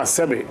omo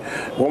asebe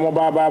womo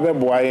baba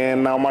beboa ye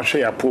na omahwe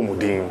ya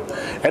pomudin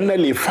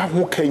enele fa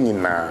ho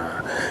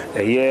kanyina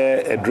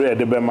eye edre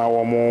de bema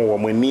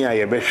womo ani a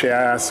ye behwe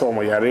ase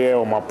omo yare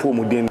omo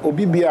pomudin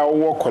obi bia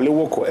wo kole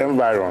woko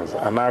environs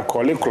ana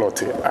kole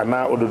clot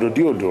ana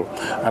odododiodo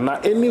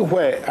ana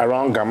anywhere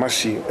around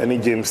Gamashi any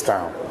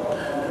Jamestown.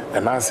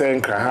 And I say,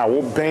 "Nkra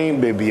wo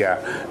ben baby a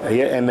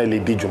ye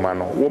NLA di dwuma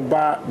no wo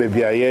ba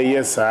baby a ye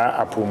yes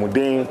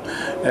apomuden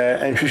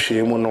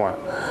enhwehwe mu no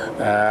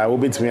a wo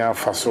betimi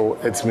afa so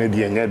etimi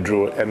di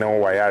enyadro ene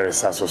wo wayare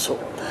saso so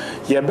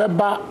ye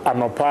beba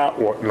anopa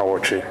na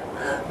wotwe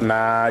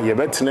na ye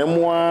betena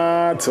mu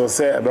a till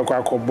say ebekwa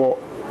akobo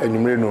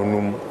enumre no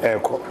num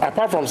eko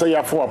apart from say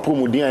ya for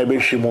apomuden a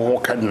ebehwe mu ho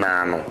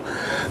kadna no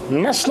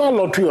National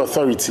Lottery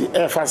Authority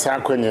efasa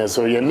akwenye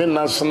so ye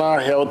National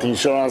Health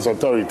Insurance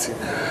Authority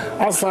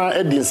asa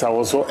edinsa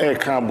woso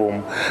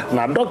ekabom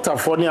na doctor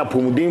for ne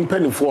apomuden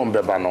panifo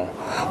ombeba no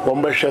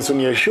wombehwe so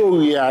ne show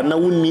wi a na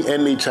wonni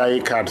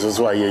NHI card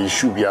so aye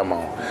issue bia ma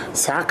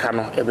saka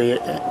no ebe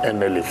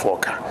NLA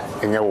foka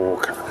enye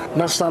woka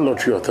National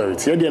Lottery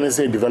Authority they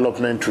say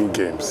development through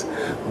games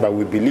but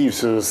we believe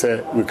so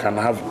say we can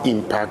have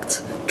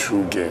impact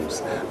through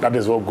games. That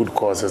is what Good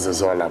Causes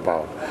is all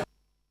about.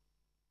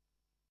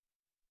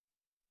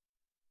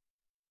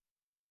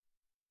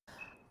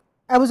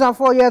 I was on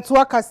 4 years to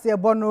work as the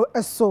bono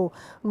so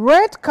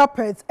Red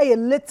Carpet a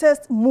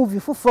latest movie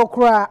for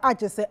Fokra I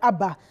just say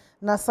Abba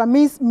na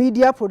Samis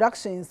Media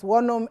Productions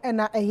one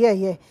ena a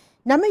year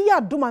nyame ya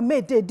doma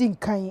Midday din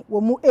kan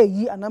wo mu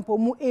eyi anampo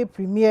mu e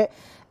premiere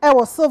e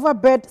was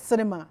Silverbird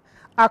Cinema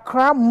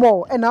Accra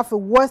Mall and after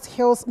West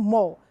Hills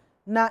Mall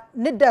na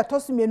Midday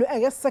tosimienu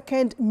e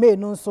 2nd May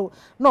no so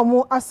no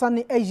mu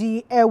asane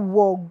eyi e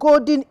wo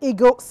Golden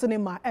Eagle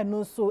Cinema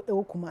eno so e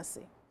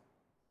Kumasi.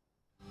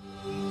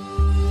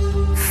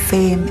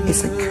 Fame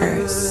is a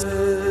curse.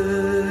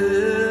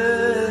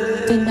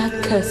 And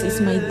that curse is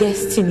my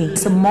destiny.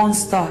 It's a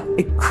monster.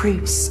 It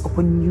creeps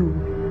upon you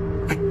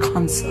like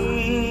cancer.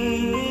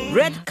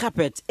 Red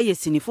Carpet eye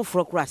sini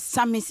foforo kra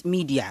Samis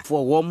Media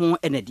for womo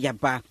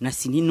enediaba na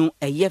sini no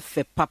eye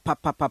fe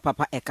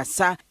papa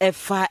ekasa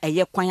efa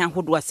eye kwan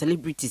ahodo a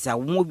celebrities a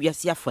womo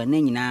wiase afa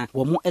na nyina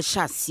womo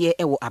ehya ase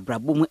ewo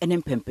abrabo mu ene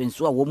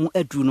mpempenso a womo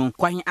aduru no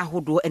kwan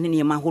ahodo ene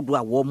niema ahodo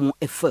a womo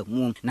efa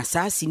mu na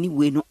saa sini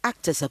we no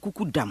actors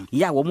akukudam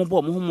ya womo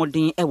bo mo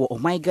homoden ewo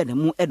omaiga na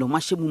mu edo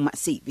mahye mu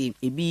masebe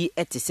ebi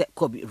etese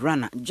Kobe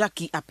Rana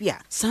Jackie Apia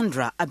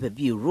Sandra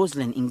Ababi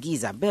Roslyn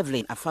Ingiza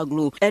Beverly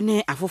Afaglo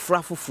ene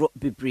afoforo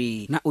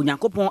bebre na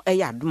onyankopon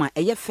eya adoma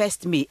eye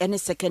 1st May ene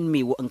 2nd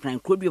May wo nkran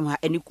krobium ha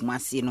ene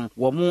Kumasi no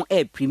wo mo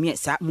premiere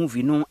sa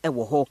movie no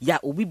ewo ho ya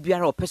obi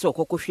biara opese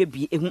okokohwe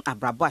bi ehu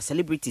abrabo a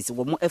celebrities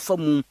wo mo efa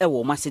mu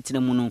ewo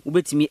masetena mu no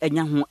obetimi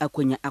enya ho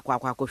akwanya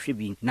akwakohwe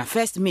bi na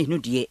 1st May no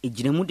de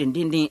ejina mu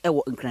dendenden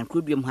ewo nkran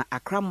krobium ha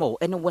Accra Mall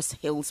ene West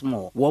Hills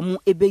Mall wo mo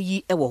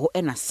ebeyi ewo ho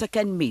ena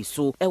 2nd May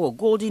so ewo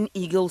Golden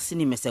Eagle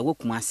Cinema se wo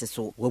Kumasi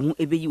so wo mo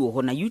ebeyi wo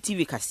ho na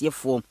UTV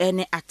kasefo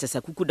ene actors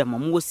akukuda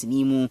mamu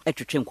osini mu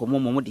etwetwe nkomo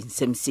mo de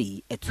nsem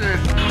sei eto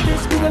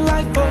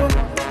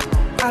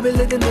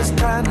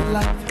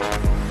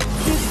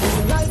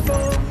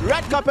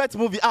Red Carpet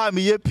movie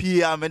me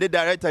PM and the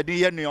director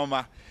di ye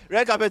nyoma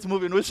Red Carpet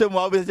movie no shame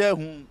wa be say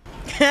hu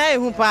hey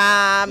hu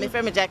pa me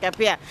friend me Jack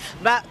Afia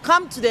but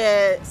come to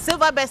the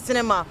Silverbird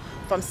Cinema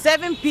from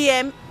 7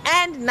 p.m.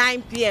 and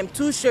 9 p.m.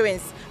 two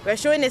showings. We're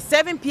showing at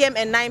 7 p.m.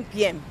 and 9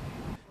 p.m.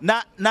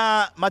 na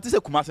matise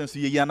Kumasi so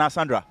ye na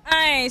Sandra.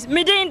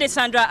 Midday de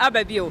Sandra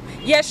Ababio.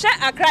 Ye share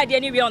Accra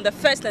anywhere on the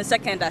 1st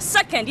and 2nd.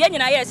 Second, ye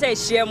nyina ye say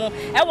Shiemu.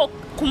 E wo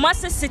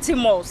Kumasi City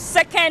Mall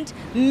 2nd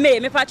May.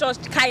 Me patcho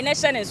kai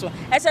nation so.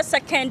 It's a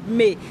 2nd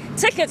May.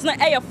 Tickets na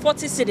e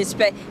 40 cedis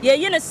per.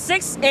 Ye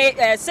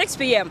 6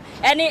 p.m.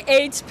 any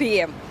 8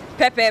 p.m.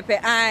 Pepe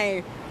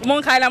ai.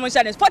 Mon kai la mon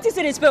channel 40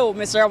 cedis per o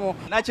Mr. Mo.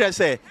 Na just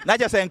say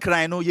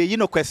nkran no ye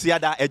no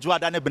kwasiada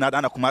ejuada ne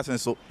benada na Kumasi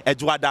so.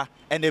 Ejuada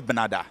ene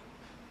benada.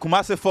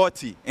 Kumasi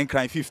 40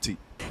 nkran 50.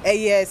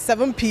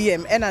 7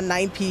 p.m. and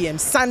 9 p.m.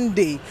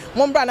 Sunday.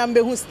 Mombra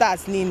nambe who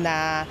starts ni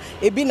na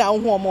ebi na ho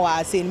mo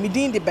ase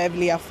Midday the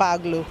Beverly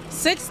Afaglo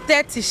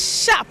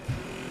 6:30 sharp.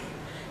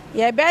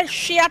 Ye be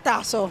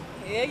theater so.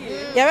 Ye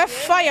be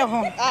fire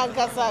home.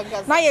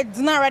 Ankasa. Na ye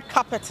dinner red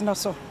carpet no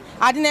so.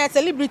 Adina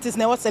celebrities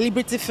na what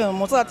celebrity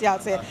film so that you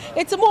say.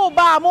 It's mo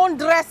ba mo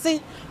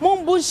dressy, mo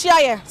bushia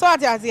ye. So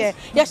that you say.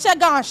 Ye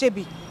shega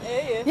shebi.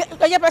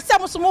 You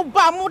person mo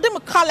ba mo dem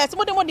colors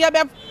mo dem dey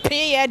be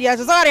pay there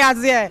so sorry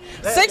as here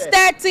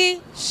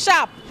 6:30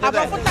 sharp. You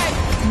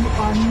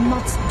are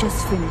not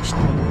just finished,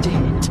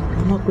 dead.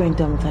 I'm not going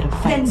down without a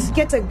fight. Then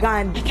get a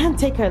gun. I can't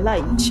take her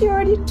life. She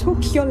already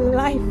took your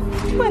life.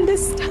 You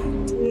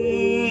understand?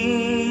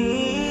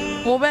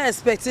 We're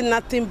expecting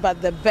nothing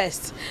but the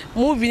best.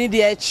 Moving in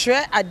the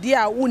chair,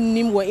 idea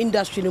wouldn't we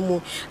industry no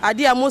more.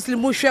 Idea mostly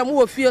mushroom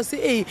who feel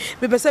say, hey,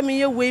 me person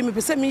me way, me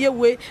person me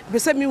way, me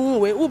person me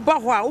way, who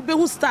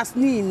who starts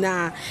ni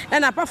na.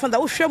 And apart from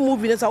that, we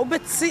moving so we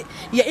see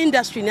your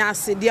industry now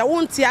say they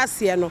won't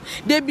see no.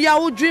 They be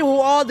our dream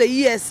all the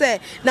years say.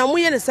 Now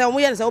we say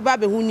oba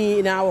be who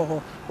ni na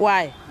wo.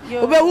 Why?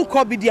 Oba who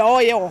copy the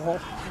all year ho.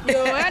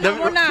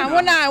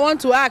 When I want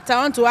to act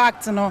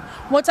no.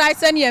 What I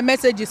send you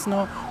messages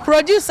no.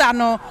 Producer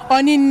no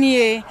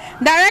oninie.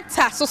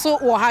 Director so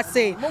wo ha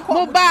say.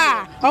 Mo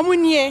ba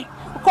omunie.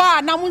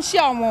 Kwa na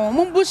munhia mo,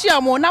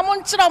 mumbushia mo, na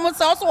munchira mo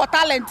say also what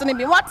talent ni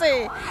be. What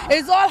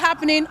is all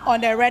happening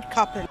on the red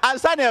carpet.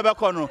 Answer na ebe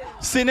kono.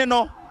 Sini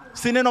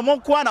no mo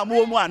kwa na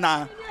mo mu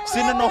ana.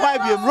 Sini no why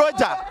be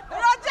Roger.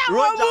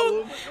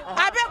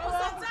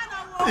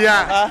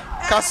 Yeah,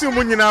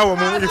 Kasumu nyina wo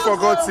mu, you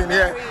forgot in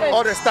here.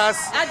 All the stars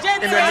in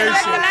the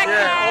nation,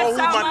 yeah, all who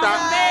matter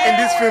in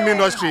this film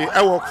industry.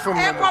 I work film.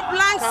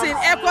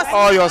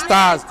 All your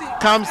stars,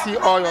 come see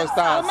all your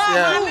stars.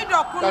 Yeah,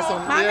 that's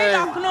on.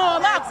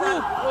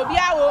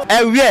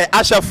 Yeah.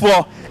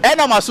 Ashafo,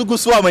 ena masugu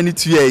so amani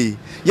tuye.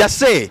 Ya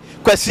say,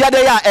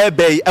 kwasiade ya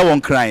ebe e won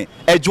kran.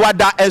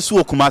 Ejuada esu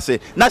okumase.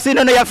 Na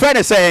sino no your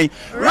friend saying,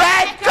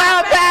 red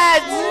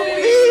carpet.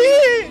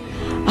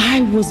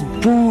 I was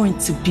born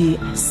to be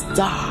a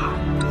star,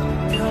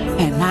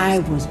 and I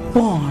was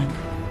born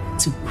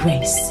to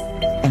grace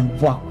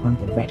and walk on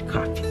the red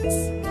carpets.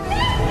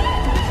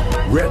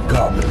 Red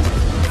carpet,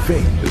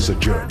 fame is a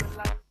journey.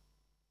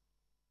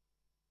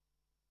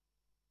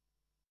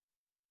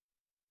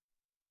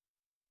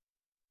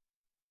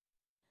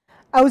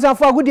 I was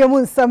for good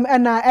year some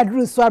and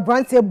Adru so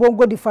Brante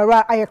Bongo di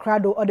Fara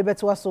Ayakrado or the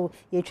Betwaso,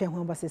 ye train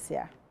one basis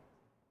here.